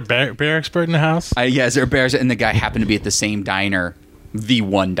 Is there a bear expert in the house? Yeah, is there a bear? And the guy happened to be at the same diner, the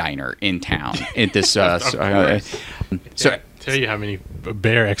one diner in town. At this, so tell you how many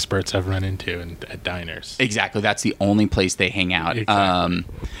bear experts I've run into at diners. Exactly. That's the only place they hang out. Exactly.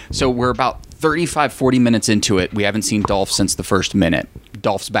 So we're about 35, 40 minutes into it. We haven't seen Dolph since the first minute.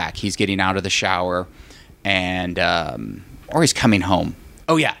 Dolph's back. He's getting out of the shower. And or he's coming home.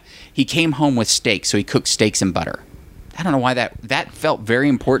 Oh yeah, he came home with steak, so he cooked steaks and butter. I don't know why that felt very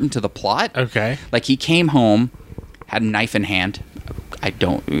important to the plot. Okay, like he came home, had a knife in hand.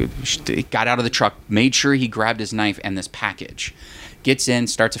 Got out of the truck, made sure he grabbed his knife and this package. Gets in,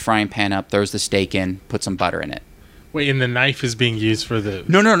 starts a frying pan up, throws the steak in, puts some butter in it. Wait, and the knife is being used for the...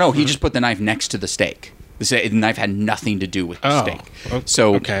 No. He just put the knife next to the steak. The knife had nothing to do with the steak.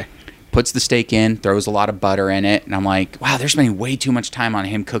 So okay. Puts the steak in, throws a lot of butter in it, and I'm like, wow, they're spending way too much time on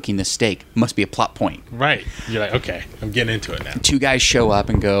him cooking the steak. Must be a plot point. Right. You're like, okay, I'm getting into it now. Two guys show up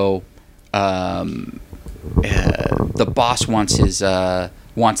and go, the boss wants the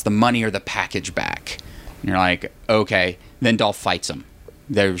money or the package back. And you're like, okay. Then Dolph fights him.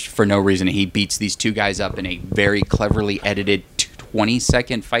 There's for no reason. He beats these two guys up in a very cleverly edited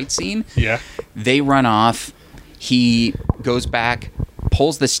 20-second fight scene. Yeah. They run off. He goes back,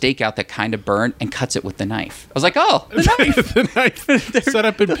 pulls the steak out that kind of burned, and cuts it with the knife. I was like, oh, the knife. The knife.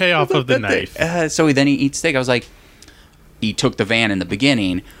 Setup and payoff of the knife. So he eats steak. I was like, he took the van in the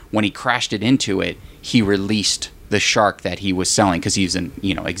beginning. When he crashed it into it, he released the shark that he was selling because he's an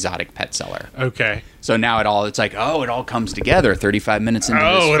exotic pet seller. Okay. So now it all comes together 35 minutes into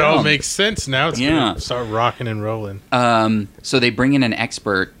this film. It all makes sense now. It's going to start rocking and rolling. So they bring in an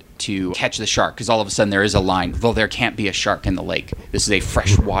expert to catch the shark because all of a sudden there is a line. Well, there can't be a shark in the lake. This is a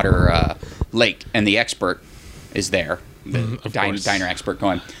freshwater lake, and the expert is there. The diner expert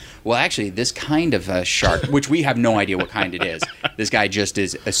going, well, actually, this kind of shark, which we have no idea what kind it is. This guy just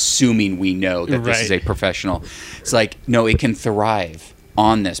is assuming we know that this is a professional. It's like, no, it can thrive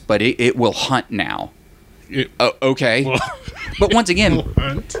on this, but it will hunt now. Okay. Well, but once again,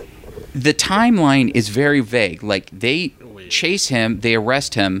 the timeline is very vague. Like, they chase him, they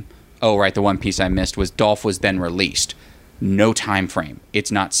arrest him. Oh, right, the one piece I missed was Dolph was then released. No time frame.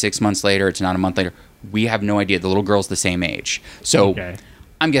 It's not 6 months later. It's not a month later. We have no idea. The little girl's the same age. So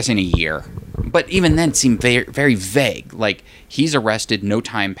I'm guessing a year. But even then, it seemed very, very vague. Like, he's arrested, no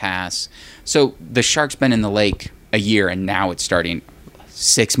time pass. So the shark's been in the lake a year, and now it's starting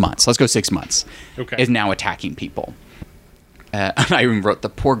 6 months. Let's go 6 months. Okay. Is now attacking people. I even wrote the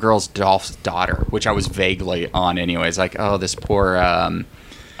poor girl's Dolph's daughter, which I was vaguely on anyways. Like, oh, this poor...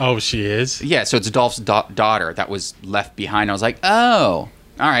 oh, she is? Yeah, so it's Dolph's daughter that was left behind. I was like, oh,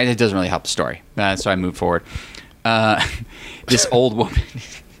 all right, it doesn't really help the story. So I moved forward. This old woman...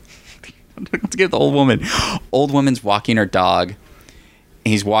 Let's get the old woman. Old woman's walking her dog.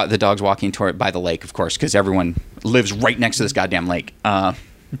 The dog's walking by the lake, of course, because everyone lives right next to this goddamn lake. Old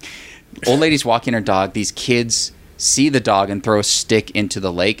lady's walking her dog. These kids see the dog and throw a stick into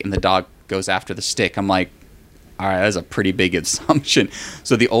the lake, and the dog goes after the stick. I'm like, all right, that's a pretty big assumption.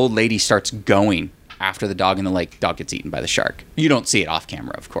 So the old lady starts going after the dog in the lake. Dog gets eaten by the shark. You don't see it off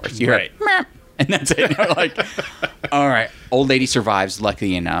camera, of course. You hear it, and that's it. You're like, all right, old lady survives,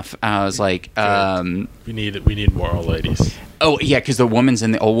 lucky enough. I was like, we need more old ladies. Oh yeah, because the old woman's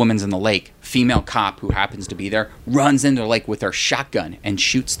in the lake. Female cop who happens to be there runs into the lake with her shotgun and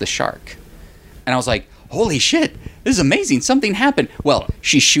shoots the shark. And I was like, holy shit, this is amazing. Something happened. Well,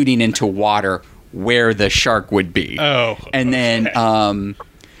 she's shooting into water where the shark would be. Oh. And then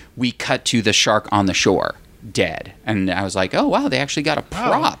we cut to the shark on the shore, dead. And I was like, oh, wow, they actually got a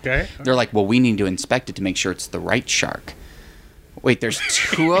prop. Okay. They're like, well, we need to inspect it to make sure it's the right shark. wait, there's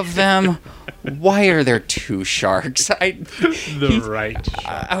two of them? Why are there two sharks? Right shark.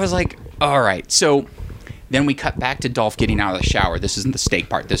 I was like, all right. So then we cut back to Dolph getting out of the shower. This isn't the steak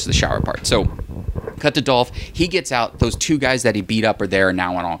part. This is the shower part. So cut to Dolph. He gets out. Those two guys that he beat up are there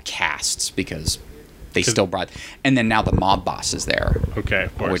now on all casts because they still brought. And then now the mob boss is there. Okay,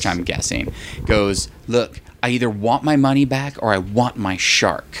 of course. Which I'm guessing goes, look, I either want my money back or I want my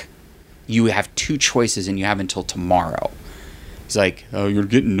shark. You have two choices and you have until tomorrow. He's like, oh, you're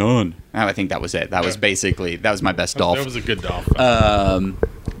getting none. I think that was it. That was basically, that was my best Dolph. That was a good Dolph.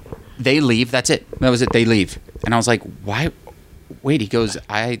 They leave. That's it. That was it. They leave. And I was like, why? Wait, he goes,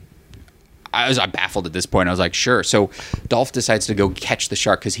 I was baffled at this point. I was like, sure. So Dolph decides to go catch the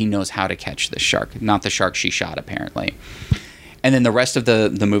shark because he knows how to catch the shark, not the shark she shot, apparently. And then the rest of the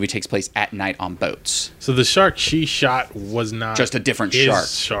movie takes place at night on boats. So the shark she shot was not just a different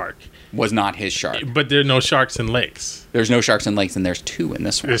shark. Was not his shark. But there are no sharks in lakes. There's no sharks in lakes, and there's two in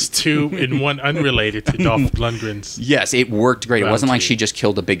this one. There's two in one unrelated to Dolph Lundgren's. Yes, it worked great. It wasn't like she just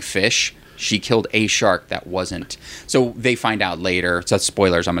killed a big fish. She killed a shark that wasn't. So they find out later. So that's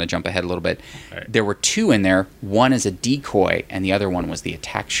spoilers. I'm going to jump ahead a little bit. Right. There were two in there. One is a decoy, and the other one was the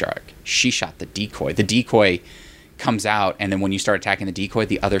attack shark. She shot the decoy. The decoy comes out, and then when you start attacking the decoy,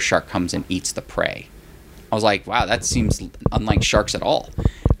 the other shark comes and eats the prey. I was like, wow, that seems unlike sharks at all.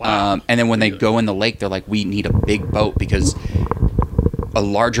 Wow. And then when they go in the lake, they're like, we need a big boat because a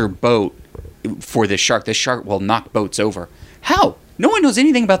larger boat for this shark will knock boats over. How? No one knows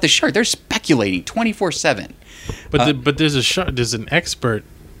anything about the shark. They're speculating 24/7. But there's a shark. There's an expert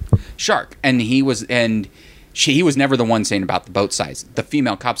shark, and he was never the one saying about the boat size. The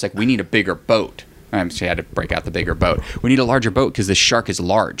female cop's like, we need a bigger boat. She had to break out the bigger boat. We need a larger boat because the shark is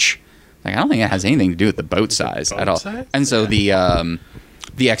large. Like, I don't think it has anything to do with the boat size at all. Size? And so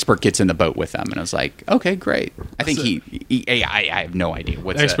the expert gets in the boat with them, and I was like, okay, great. I think I have no idea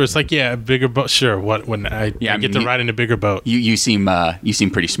what's the expert's like, yeah, a bigger boat. Sure. When I get to ride in a bigger boat. You seem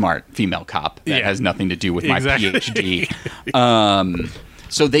pretty smart, female cop. That has nothing to do with my PhD.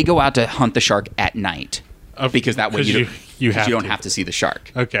 So they go out to hunt the shark at night because that way you don't have to see the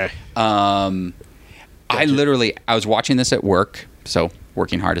shark. Okay. I was watching this at work, so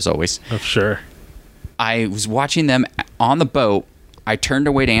working hard as always. Oh, sure. I was watching them on the boat. I turned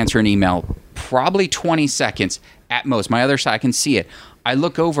away to answer an email, probably 20 seconds at most. My other side, I can see it. I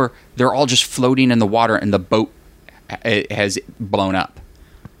look over, they're all just floating in the water, and the boat has blown up.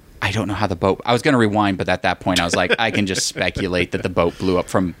 I don't know how the boat... I was going to rewind, but at that point, I was like, I can just speculate that the boat blew up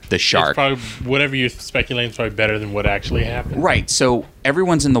from the shark. It's probably, whatever you're speculating is probably better than what actually happened. Right, so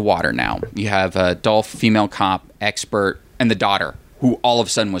everyone's in the water now. You have Dolph, female cop, expert, and the daughter, who all of a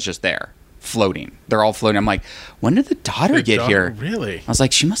sudden was just there. Floating. They're all floating. I'm like, when did the daughter get here? Really? I was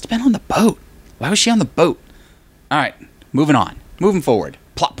like, she must have been on the boat. Why was she on the boat? All right, moving on. Moving forward.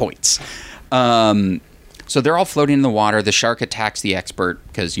 Plot points. So they're all floating in the water. The shark attacks the expert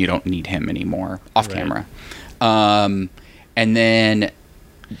because you don't need him anymore off camera. And then...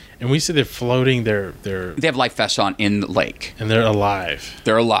 And we see they're floating. They have life vests on in the lake. And they're alive.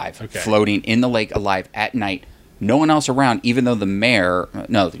 They're alive. Okay. Floating in the lake alive at night. No one else around, even though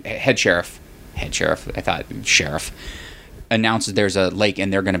the head sheriff, announces there's a lake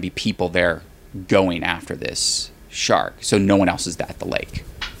and there are going to be people there going after this shark. So no one else is at the lake.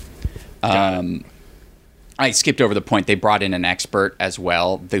 I skipped over the point. They brought in an expert as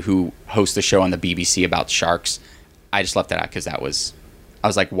well, who hosts the show on the BBC about sharks. I just left that out because I was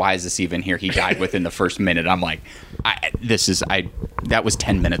like, why is this even here? He died within the first minute. I'm like, that was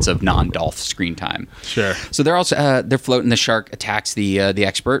 10 minutes of non-Dolph screen time. Sure. So they're floating. The shark attacks the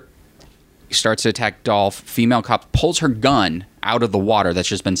expert. He starts to attack Dolph. Female cop pulls her gun out of the water that's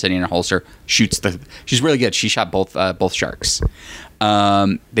just been sitting in a holster. She's really good. She shot both sharks.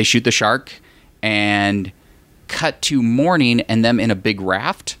 They shoot the shark and cut to morning and them in a big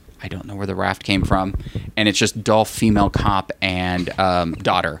raft. I don't know where the raft came from. And it's just Dolph, female cop, and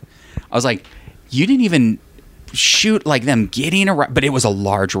daughter. I was like, you didn't even shoot like them getting a raft. But it was a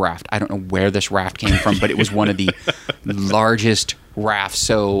large raft. I don't know where this raft came from, but it was one of the largest rafts.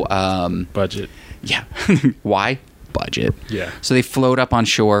 So budget. Yeah. Why? Budget. Yeah. So they float up on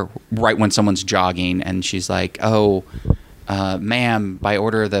shore right when someone's jogging. And she's like, oh, ma'am, by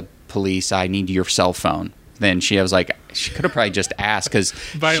order of the police, I need your cell phone. Then she was like, she could have probably just asked because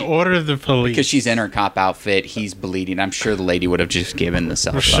order of the police, because she's in her cop outfit, he's bleeding. I'm sure the lady would have just given the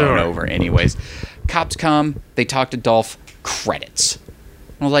cell phone over anyways. Cops come, they talk to Dolph. Credits.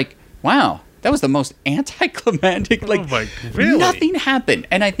 I was like, wow, that was the most anticlimactic. Like, really? Nothing happened,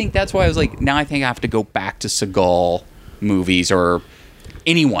 and I think that's why I was like, now I think I have to go back to Seagal movies or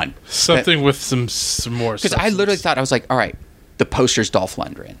anyone with some more. Because I literally thought, I was like, all right. the poster's Dolph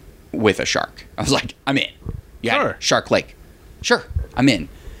Lundgren with a shark. I was like, I'm in. Yeah, Sure. Shark Lake. Sure, I'm in.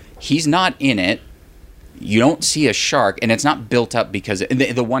 He's not in it. You don't see a shark, and it's not built up because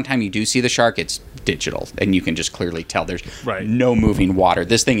the one time you do see the shark, it's digital, and you can just clearly tell there's no moving water.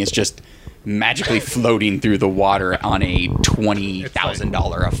 This thing is just magically floating through the water on a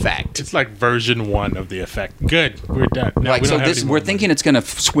 $20,000 effect. It's like version 1 of the effect. Good, we're done. No, like, we so don't have any more we're money. thinking it's going to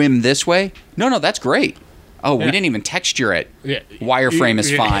swim this way. No, that's great. Oh, we didn't even texture it. Yeah. Wireframe is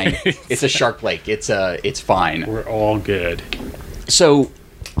Yeah. fine. It's a Shark Lake. It's fine. We're all good. So,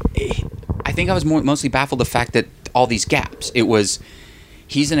 I think I was mostly baffled the fact that all these gaps. It was,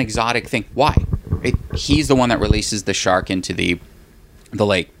 he's an exotic thing. Why? He's the one that releases the shark into the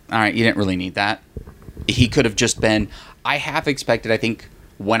lake. All right, you didn't really need that. He could have just been. I half expected. I think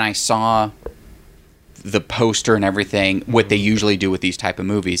when I saw the poster and everything, what they usually do with these type of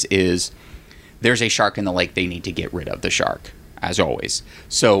movies is there's a shark in the lake. They need to get rid of the shark, as always.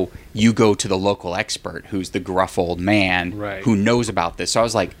 So you go to the local expert, who's the gruff old man who knows about this. So I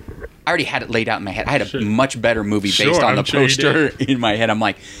was like, I already had it laid out in my head. I had a much better movie based on the poster in my head. I'm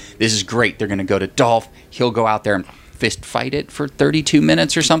like, this is great. They're going to go to Dolph. He'll go out there and fist fight it for 32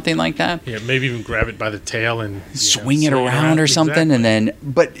 minutes or something like that. Yeah, maybe even grab it by the tail and swing it around or something. Exactly. And then,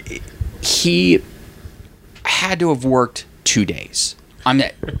 but he had to have worked 2 days.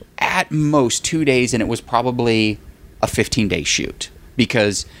 At most 2 days, and it was probably a 15-day shoot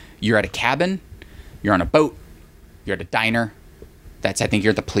because you're at a cabin, you're on a boat, you're at a diner. I think you're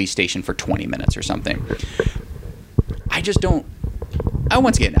at the police station for 20 minutes or something. I just don't.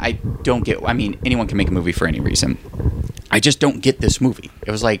 Once again, I don't get. I mean, anyone can make a movie for any reason. I just don't get this movie. It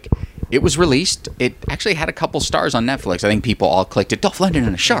was like, it was released. It actually had a couple stars on Netflix. I think people all clicked it. Dolph Lundgren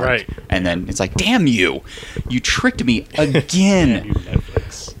and a shark. Right. And then it's like, damn you. You tricked me again. You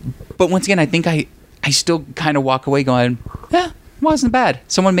Netflix. But once again, I think I still kind of walk away going, it wasn't bad.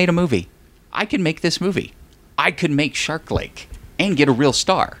 Someone made a movie. I could make this movie. I could make Shark Lake and get a real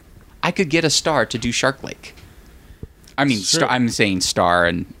star. I could get a star to do Shark Lake. I mean, I'm saying star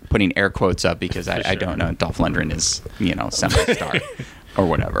and putting air quotes up because I don't know. Dolph Lundgren is, semi-star or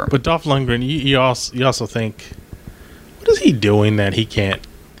whatever. But Dolph Lundgren, you also think, what is he doing that he can't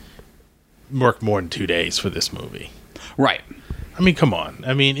work more than 2 days for this movie? Right. I mean, come on.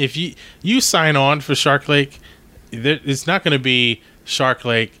 I mean, if you sign on for Shark Lake, it's not going to be Shark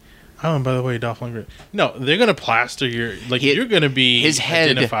Lake. Oh, and by the way, Dolph Lundgren. No, they're going to plaster you're going to be his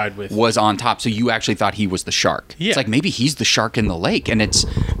head identified with. Was on top, so you actually thought he was the shark. Yeah. It's like maybe he's the shark in the lake, and it's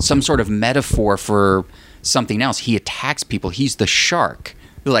some sort of metaphor for something else. He attacks people. He's the shark.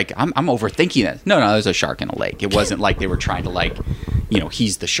 They're like, I'm overthinking it. No, there's a shark in a lake. It wasn't like they were trying to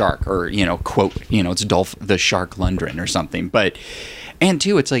he's the shark or, quote, it's Dolph the Shark Lundgren or something. But, and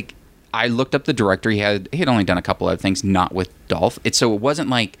two, it's like, I looked up the director. He had only done a couple other things, not with Dolph. So it wasn't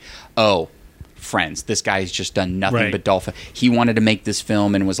like, oh, Friends, this guy's just done nothing but Dolph. He wanted to make this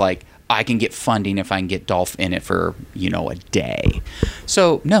film and was like, I can get funding if I can get Dolph in it for, a day.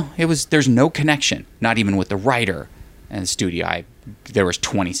 So, no, there's no connection, not even with the writer and the studio. There was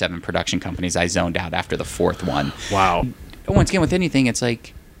 27 production companies. I zoned out after the fourth one. Wow. Once again, with anything, it's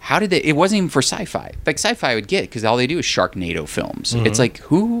like, how did they? It wasn't even for sci-fi. Like sci-fi, I would get because all they do is Sharknado films. Mm-hmm. It's like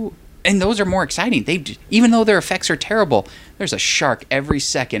who, and those are more exciting. Even though their effects are terrible, there's a shark every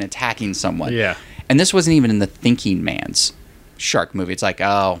second attacking someone. Yeah. And this wasn't even in the Thinking Man's shark movie. It's like,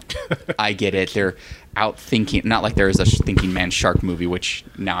 oh, I get it. They're out thinking. Not like there is a Thinking Man shark movie, which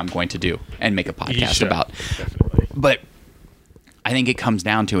now I'm going to do and make a podcast about. Definitely. But I think it comes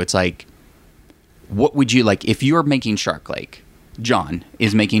down to it's like, what would you like if you're making Shark Lake? John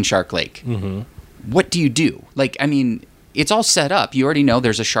is making Shark Lake. Mm-hmm. What do you do? Like, I mean, it's all set up. You already know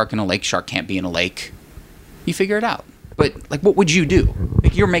there's a shark in a lake. Shark can't be in a lake. You figure it out. But like, what would you do?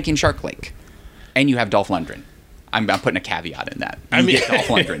 Like, you're making Shark Lake, and you have Dolph Lundgren. I'm putting a caveat in that. You get Dolph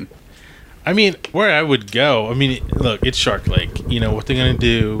Lundgren. I mean, where I would go. I mean, look, it's Shark Lake. What they're gonna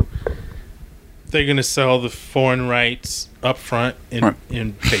do? They're gonna sell the foreign rights up front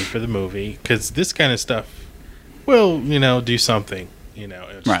and pay for the movie because this kind of stuff will, do something.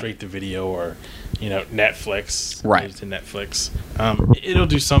 Straight to video or, Netflix. Right. To Netflix. It'll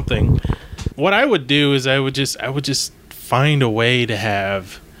do something. What I would do is I would just find a way to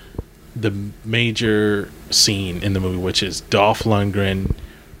have the major scene in the movie, which is Dolph Lundgren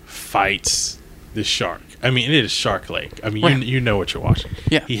fights the shark. I mean, it is Shark Lake. I mean, you know what you're watching.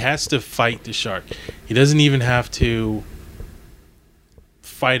 Yeah. He has to fight the shark. He doesn't even have to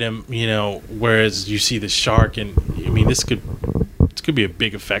fight him, whereas you see the shark and, I mean, this could be a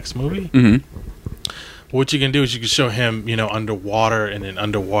big effects movie. Mm-hmm. what you can do is you can show him, underwater, and then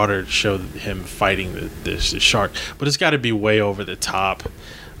underwater show him fighting the shark. But it's got to be way over the top,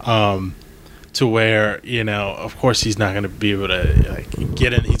 to where, of course he's not going to be able to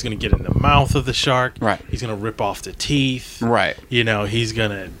get in. He's going to get in the mouth of the shark. Right. He's going to rip off the teeth. Right. He's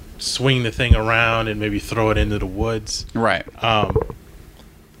going to swing the thing around and maybe throw it into the woods. Right.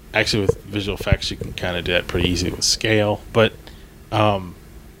 Actually, with visual effects, you can kind of do that pretty easy with scale. But, I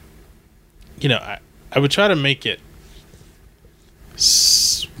would try to make it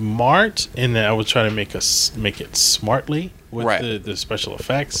smart, in that I would try to make it smartly with the special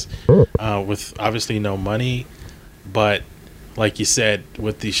effects, with obviously no money. But like you said,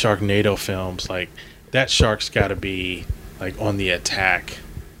 with the Sharknado films, that shark's got to be on the attack,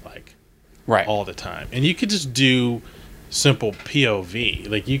 all the time. And you could just do simple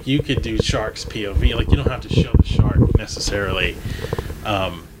POV. You could do shark's POV. You don't have to show the shark necessarily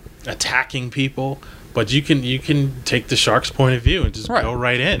attacking people, but you can take the shark's point of view and just go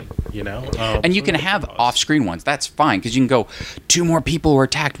right in. And you can have off-screen ones. That's fine, because you can go, 2 more people were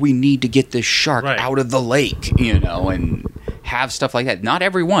attacked. We need to get this shark out of the lake, and have stuff like that. Not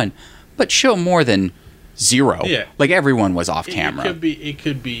everyone, but show more than 0. Yeah. Everyone was off camera. It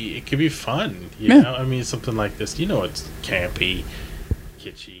could be fun. You know? I mean, something like this. It's campy,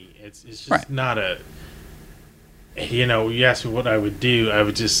 kitschy. It's just not a. You asked me what I would do. I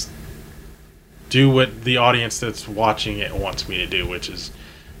would just do what the audience that's watching it wants me to do, which is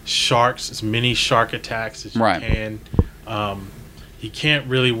sharks, as many shark attacks as you can. You can't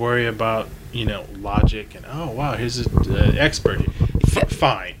really worry about logic and here's an expert.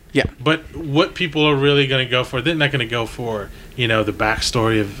 Fine. Yeah. But what people are really going to go for, they're not going to go for the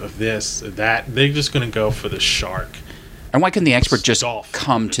backstory of this or that. They're just going to go for the shark. And why couldn't the expert just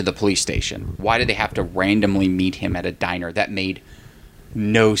come to the police station? Why did they have to randomly meet him at a diner? That made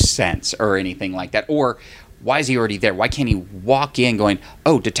no sense, or anything like that. Or why is he already there? Why can't he walk in going,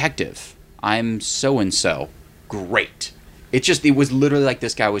 "Oh, detective, I'm so-and-so. Great." It was literally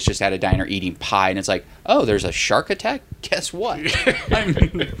this guy was just at a diner eating pie, and it's oh, there's a shark attack? Guess what?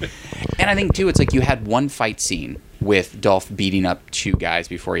 And I think, too, it's you had one fight scene with Dolph beating up 2 guys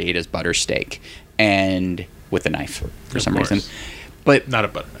before he ate his butter steak, and with a knife for some reason. But not a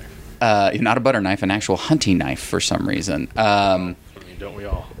butter knife. Not a butter knife, an actual hunting knife for some reason. Don't we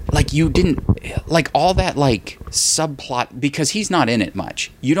all? You didn't all that subplot, because he's not in it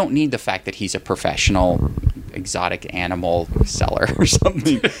much. You don't need the fact that he's a professional exotic animal seller or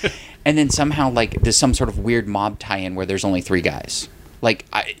something, and then somehow there's some sort of weird mob tie-in where there's only 3 guys.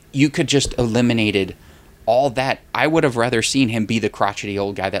 You could just eliminated all that. I would have rather seen him be the crotchety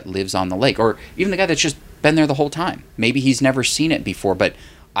old guy that lives on the lake, or even the guy that's just been there the whole time. Maybe he's never seen it before, but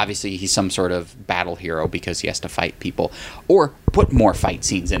obviously he's some sort of battle hero because he has to fight people. Or put more fight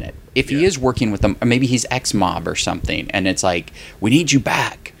scenes in it. If he is working with them, or maybe he's ex-mob or something, and it's we need you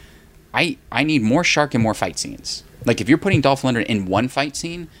back. I need more shark and more fight scenes. If you're putting Dolph Lundgren in one fight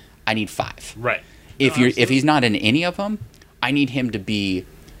scene, I need 5. Right. If he's not in any of them, I need him to be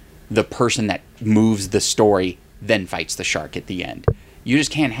the person that moves the story, then fights the shark at the end. You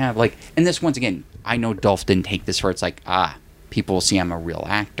just can't have and this, once again, I know Dolph didn't take this where it's people will see I'm a real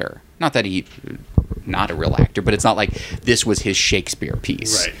actor. Not that he's not a real actor, but it's not this was his Shakespeare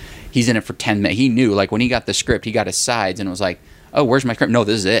piece. Right. He's in it for 10 minutes. He knew, when he got the script, he got his sides, and it was oh, where's my script? No,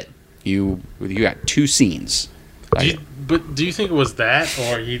 this is it. You got 2 scenes. But do you think it was that,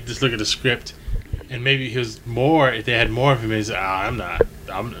 or you just look at the script, and maybe he was more, if they had more of him, he's I'm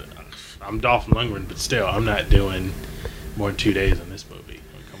Dolph Lundgren, but still, I'm not doing more than 2 days on this movie.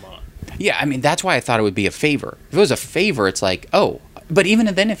 Come on. Yeah, I mean, that's why I thought it would be a favor. If it was a favor, it's oh. But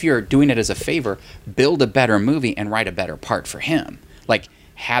even then, if you're doing it as a favor, build a better movie and write a better part for him.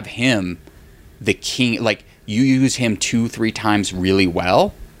 Have him the king. You use him 2-3 times really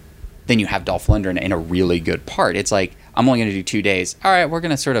well, then you have Dolph Lundgren in a really good part. It's I'm only going to do 2 days. All right, we're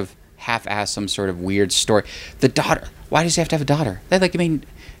going to sort of half-ass some sort of weird story. The daughter. Why does he have to have a daughter?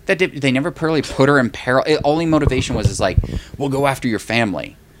 They never really put her in peril. Only motivation was we'll go after your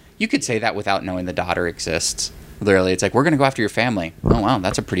family. You could say that without knowing the daughter exists. Literally, it's we're going to go after your family. Oh, wow,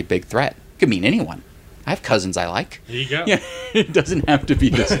 that's a pretty big threat. Could mean anyone. I have cousins I like. There you go. Yeah, it doesn't have to be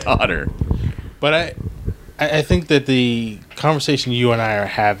this daughter. But I think that the conversation you and I are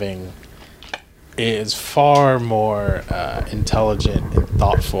having is far more intelligent and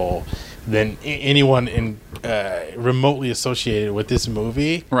thoughtful than anyone remotely associated with this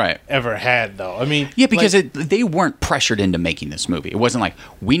movie ever had, though. I mean, yeah, because they weren't pressured into making this movie. It wasn't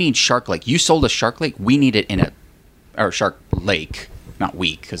we need Shark Lake. You sold a Shark Lake. We need it or Shark Lake, not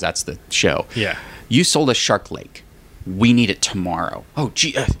Week, because that's the show. Yeah. You sold a Shark Lake. we need it tomorrow. Oh,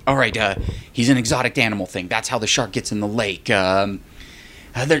 gee, all right. He's an exotic animal thing. That's how the shark gets in the lake. The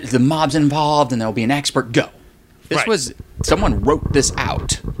mob's involved, and there'll be an expert. Go. This was someone wrote this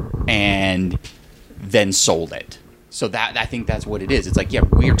out and then sold it. So that I think that's what it is. It's like, yeah,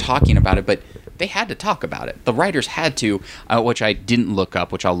 we're talking about it, but they had to talk about it. The writers had to, which I didn't look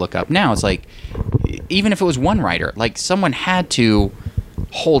up, which I'll look up now. It's like, even if it was one writer, like someone had to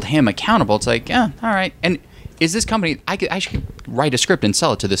hold him accountable. It's like, yeah, all right. And is this company? I should write a script and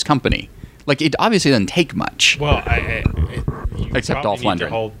sell it to this company. Like, it obviously doesn't take much. Well, you except Dolph Lundgren.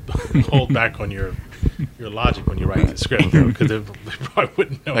 Hold back on your logic when you write the script, because they probably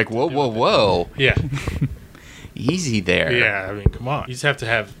wouldn't know. Like, whoa. Yeah. Easy there. Yeah, I mean, come on. You just have to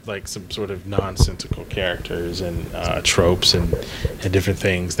have like some sort of nonsensical characters and tropes and different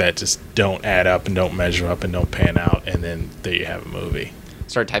things that just don't add up and don't measure up and don't pan out, and then there you have a movie.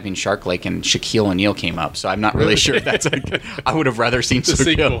 Started typing Shark Lake and Shaquille O'Neal came up, so I'm not really sure if that's like, I would have rather seen the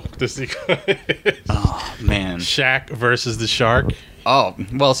sequel. The sequel. Oh man, Shaq versus the Shark. Oh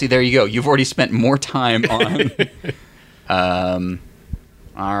well, see, there you go. You've already spent more time on.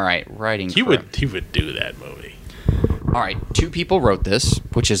 All right, writing. He would do that movie. All right, 2 people wrote this,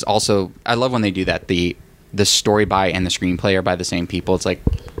 which is also, I love when they do that. The story by and the screenplay are by the same people. It's like,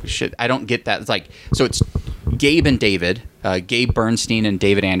 shit, I don't get that. It's like, so it's Gabe and David. Gabe Bernstein and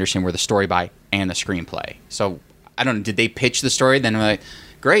David Anderson were the story by and the screenplay. So I don't know. Did they pitch the story? Then I'm like,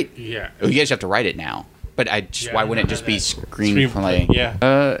 great. Yeah. Oh, you guys have to write it now. But why wouldn't it just be screenplay?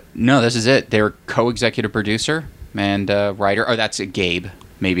 Yeah. No, this is it. They were co-executive producer and writer. Oh, that's Gabe.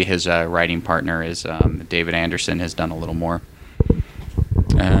 Maybe his writing partner is David Anderson has done a little more.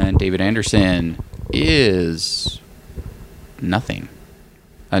 And David Anderson is nothing.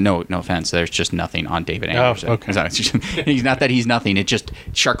 No offense. There's just nothing on David Anderson. Oh, okay. He's not that he's nothing. It's just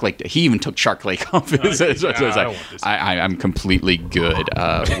Shark Lake. He even took Shark Lake off. I'm completely good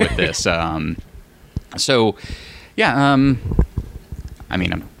with this. So, yeah. I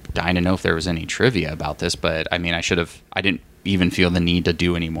mean, I'm dying to know if there was any trivia about this, but I mean, I didn't even feel the need to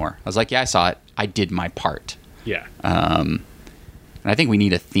do anymore. I was like, yeah, I saw it. I did my part. Yeah. And I think we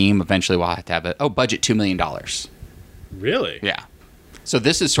need a theme. Eventually we'll have to have it. Oh, budget $2 million. Really? Yeah. So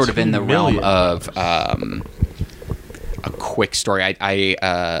this is sort of in the realm of a quick story.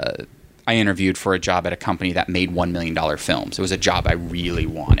 I interviewed for a job at a company that made $1 million films. It was a job I really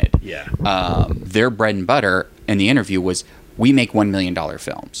wanted. Yeah. Their bread and butter in the interview was, we make $1 million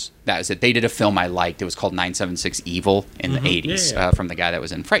films. That was it. They did a film I liked. It was called 976 Evil in the 80s from the guy that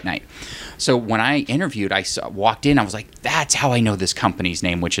was in Fright Night. So when I interviewed, walked in, I was like, that's how I know this company's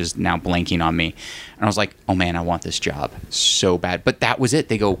name, which is now blanking on me. And I was like, oh man, I want this job so bad. But that was it.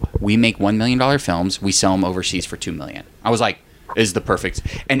 They go, we make $1 million films. We sell them overseas for $2 million. I was like, is the perfect.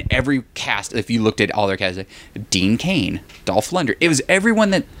 And every cast, if you looked at all their casts, Dean Cain, Dolph Lundgren, it was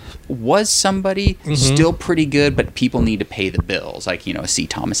everyone that was somebody still pretty good, but people need to pay the bills. Like, C.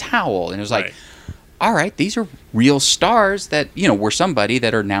 Thomas Howell. And it was like, all right, these are real stars that, were somebody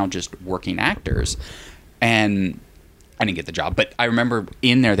that are now just working actors. And I didn't get the job, but I remember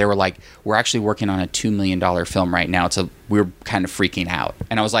in there, they were like, we're actually working on a $2 million film right now. We're kind of freaking out.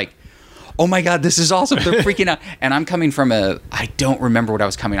 And I was like, oh my God, this is awesome. They're freaking out. And I'm coming from I don't remember what I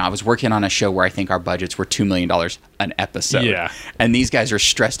was coming on. I was working on a show where I think our budgets were $2 million an episode. Yeah. And these guys are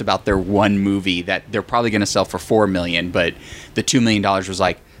stressed about their one movie that they're probably going to sell for $4 million, but the $2 million was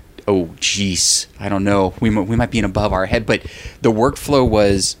like, oh, geez, I don't know. We might be in above our head. But the workflow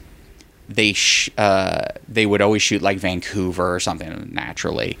was they would always shoot like Vancouver or something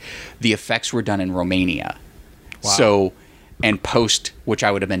naturally. The effects were done in Romania. Wow. So... and post, which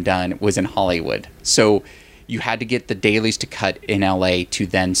I would have been done, was in Hollywood. So you had to get the dailies to cut in LA to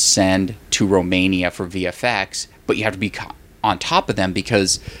then send to Romania for VFX, but you have to be on top of them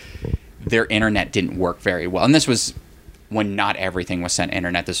because their internet didn't work very well. And this was when not everything was sent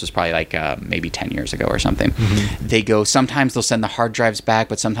internet. This was probably like maybe 10 years ago or something. Mm-hmm. They go, sometimes they'll send the hard drives back,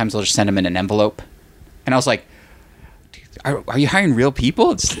 but sometimes they'll just send them in an envelope. And I was like, Are you hiring real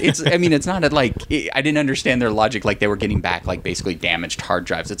people? It's. I mean, it's not I didn't understand their logic. Like they were getting back like basically damaged hard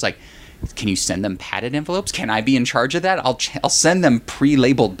drives. It's like, can you send them padded envelopes? Can I be in charge of that? I'll send them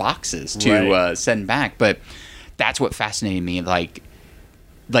pre-labeled boxes to send back. But that's what fascinated me. Like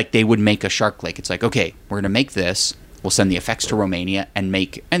they would make a Shark Lake. It's like, okay, we're gonna make this. We'll send the effects to Romania and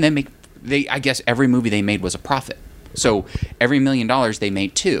then make. I guess every movie they made was a profit. So every $1 million they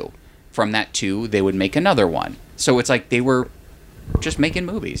made 2. From that 2, they would make another one. So it's like they were just making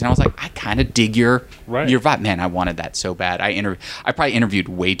movies. And I was like, I kind of dig your vibe. Man, I wanted that so bad. I probably interviewed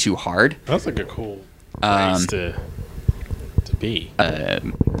way too hard. That's like a cool place to be.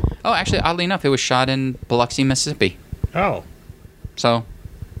 Actually, oddly enough, it was shot in Biloxi, Mississippi. Oh. So,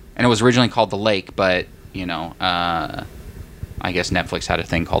 and it was originally called The Lake, but, I guess Netflix had a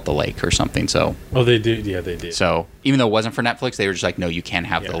thing called The Lake or something, so... Oh, they did? Yeah, they did. So, even though it wasn't for Netflix, they were just like, no, you can't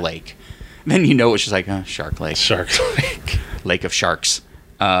have The Lake. Then it was just like, Shark Lake. Shark Lake. Lake of Sharks.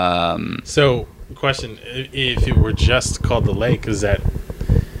 So, question, if it were just called The Lake, does that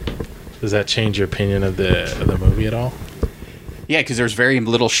change your opinion of the movie at all? Yeah, because there's very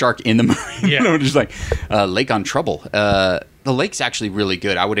little shark in the movie. Yeah. Just like, Lake on Trouble. The Lake's actually really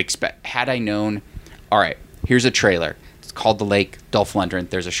good. I would expect, had I known, all right, here's a trailer. It's called The Lake, Dolph Lundgren,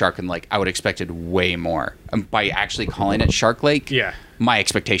 there's a shark in the lake. I would have expected way more. By actually calling it Shark Lake, my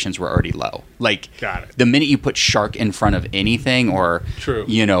expectations were already low. Like, got it. The minute you put shark in front of anything or, true,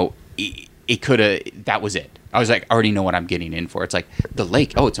 it could have, that was it. I was like, I already know what I'm getting in for. It's like, The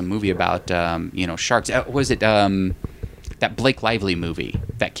Lake, it's a movie about, sharks. Was it that Blake Lively movie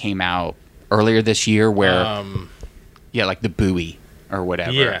that came out earlier this year where, like The Buoy or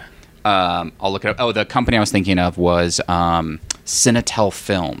whatever. Yeah. I'll look it up. Oh, the company I was thinking of was Cinetel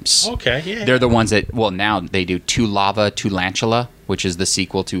Films. Okay, yeah. They're the ones that, now they do To Lava, To Lantula, which is the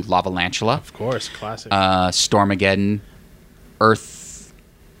sequel to Lava Lantula. Of course, classic. Stormageddon, Earth,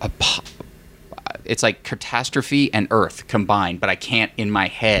 it's like Catastrophe and Earth combined, but I can't in my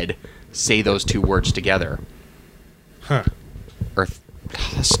head say those two words together. Huh. Earth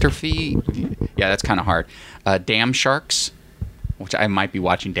Catastrophe? Yeah, that's kind of hard. Damn Sharks, which I might be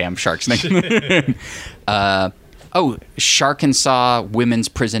watching Damn Sharks next. Shark and Saw Women's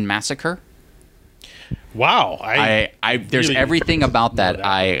Prison Massacre. Wow. There's really everything about that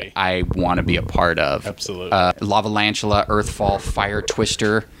I want to be a part of. Absolutely. Lava Lantula, Earthfall, Fire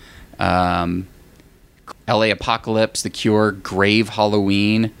Twister, LA Apocalypse, The Cure, Grave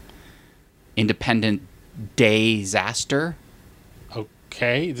Halloween, Independent Day-Zaster.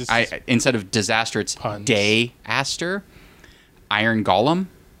 Okay. Instead of disaster, it's puns. Day-aster. Iron Golem,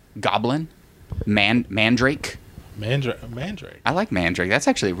 Goblin, Mandrake. Mandrake. I like Mandrake. That's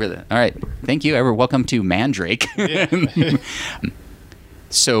actually really... All right. Thank you, ever. Welcome to Mandrake. Yeah.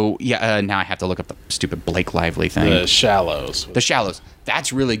 So, now I have to look up the stupid Blake Lively thing. The Shallows. The Shallows.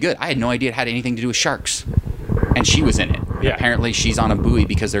 That's really good. I had no idea it had anything to do with sharks. And she was in it. Yeah. Apparently, she's on a buoy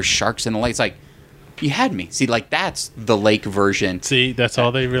because there's sharks in the lake. It's like, you had me. See, like, that's the lake version. See, that's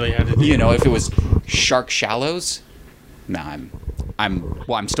all they really had to do. If it was Shark Shallows... No,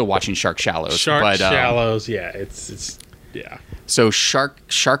 I'm still watching Shark Shallows. Shallows, it's. So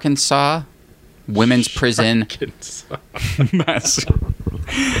Shark and Saw, Women's Prison.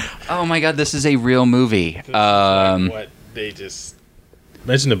 Oh my God, this is a real movie. What they just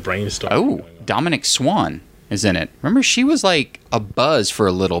imagine the brainstorm. Oh, Dominic Swan is in it. Remember, she was like a buzz for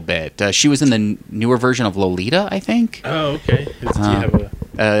a little bit. She was in the newer version of Lolita, I think. Oh, okay. Do you have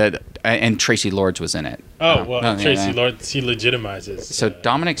a? And Tracy Lords was in it. Tracy Lords, he legitimizes. So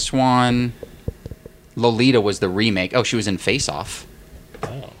Dominic Swan, Lolita was the remake. Oh, she was in Face Off.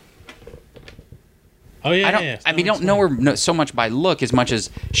 Oh yeah. I don't know her so much by look as much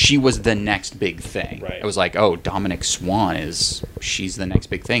as she was the next big thing. Right. It was like, Dominic Swan she's the next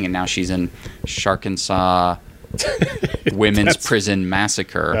big thing, and now she's in Shark and Saw, Women's Prison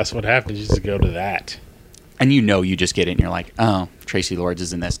Massacre. That's what happens. You just go to that. And you just get it, and you're like, oh, Tracy Lords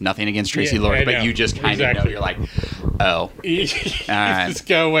is in this. Nothing against Tracy Lords, but you just kind of know. You're like, oh. Just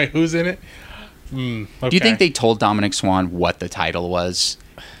go away. Who's in it? Okay. Do you think they told Dominic Swan what the title was?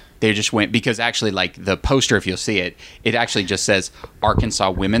 They just went, because actually, like, the poster, if you'll see it, it actually just says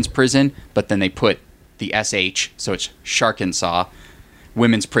Arkansas Women's Prison, but then they put the SH, so it's Sharkansas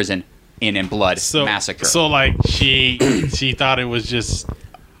Women's Prison in blood massacre. So, like, she thought it was just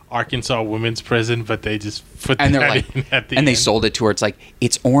Arkansas Women's Prison, but they just put that in at the end. They sold it to her. It's like,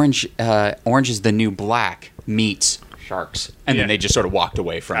 it's orange is the new black meets sharks. And then they just sort of walked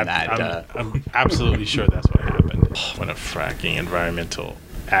away from that. I'm absolutely sure that's what happened. When a fracking environmental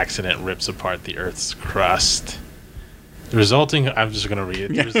accident rips apart the Earth's crust. I'm just going to read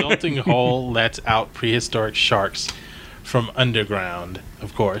it. The resulting hole lets out prehistoric sharks from underground,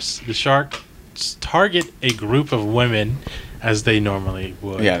 of course. The sharks target a group of women, as they normally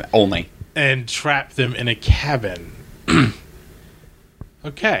would. Yeah, only. And trap them in a cabin.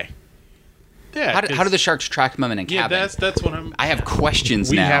 Okay. Yeah. How do the sharks trap them in a cabin? Yeah, that's what I have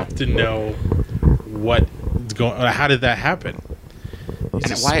questions now. We have to know what's going on. How did that happen?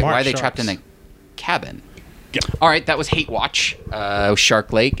 And why are they trapped in a cabin? Yeah. All right, that was Hate Watch,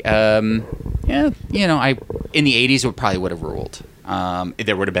 Shark Lake. In the 80s, it probably would have ruled.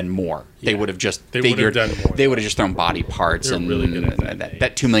 There would have been more. They would have just figured. They would have just thrown body parts, and really good at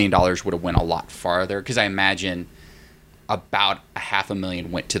that $2 million would have went a lot farther. Because I imagine about $500,000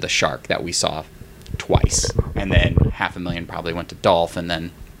 went to the shark that we saw twice, and then $500,000 probably went to Dolph, and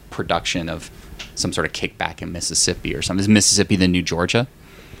then production of some sort of kickback in Mississippi or something. Is Mississippi the new Georgia?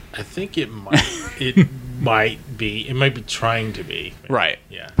 I think it might. It might be. It might be trying to be. Right.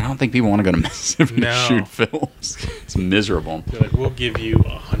 Yeah. I don't think people want to go to Mississippi to shoot films. It's miserable. They're like, we'll give you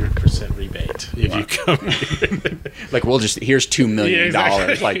 100% rebate if you come here. Like, here's $2 million. Yeah,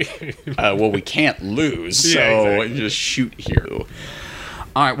 exactly. Like, well, we can't lose, so just shoot here.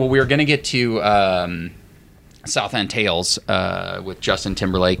 All right. Well, we are going to get to South End Tales with Justin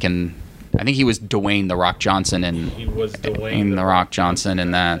Timberlake, and I think he was Dwayne The Rock Johnson, and he was Dwayne The Rock Johnson,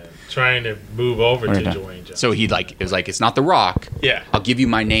 and that. Trying to move over to Dwayne Johnson. So it was like, it's not The Rock. Yeah. I'll give you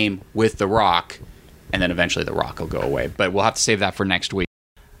my name with The Rock, and then eventually The Rock will go away. But we'll have to save that for next week.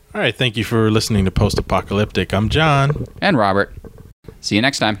 All right. Thank you for listening to Post Apocalyptic. I'm John. And Robert. See you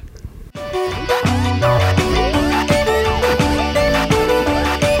next time.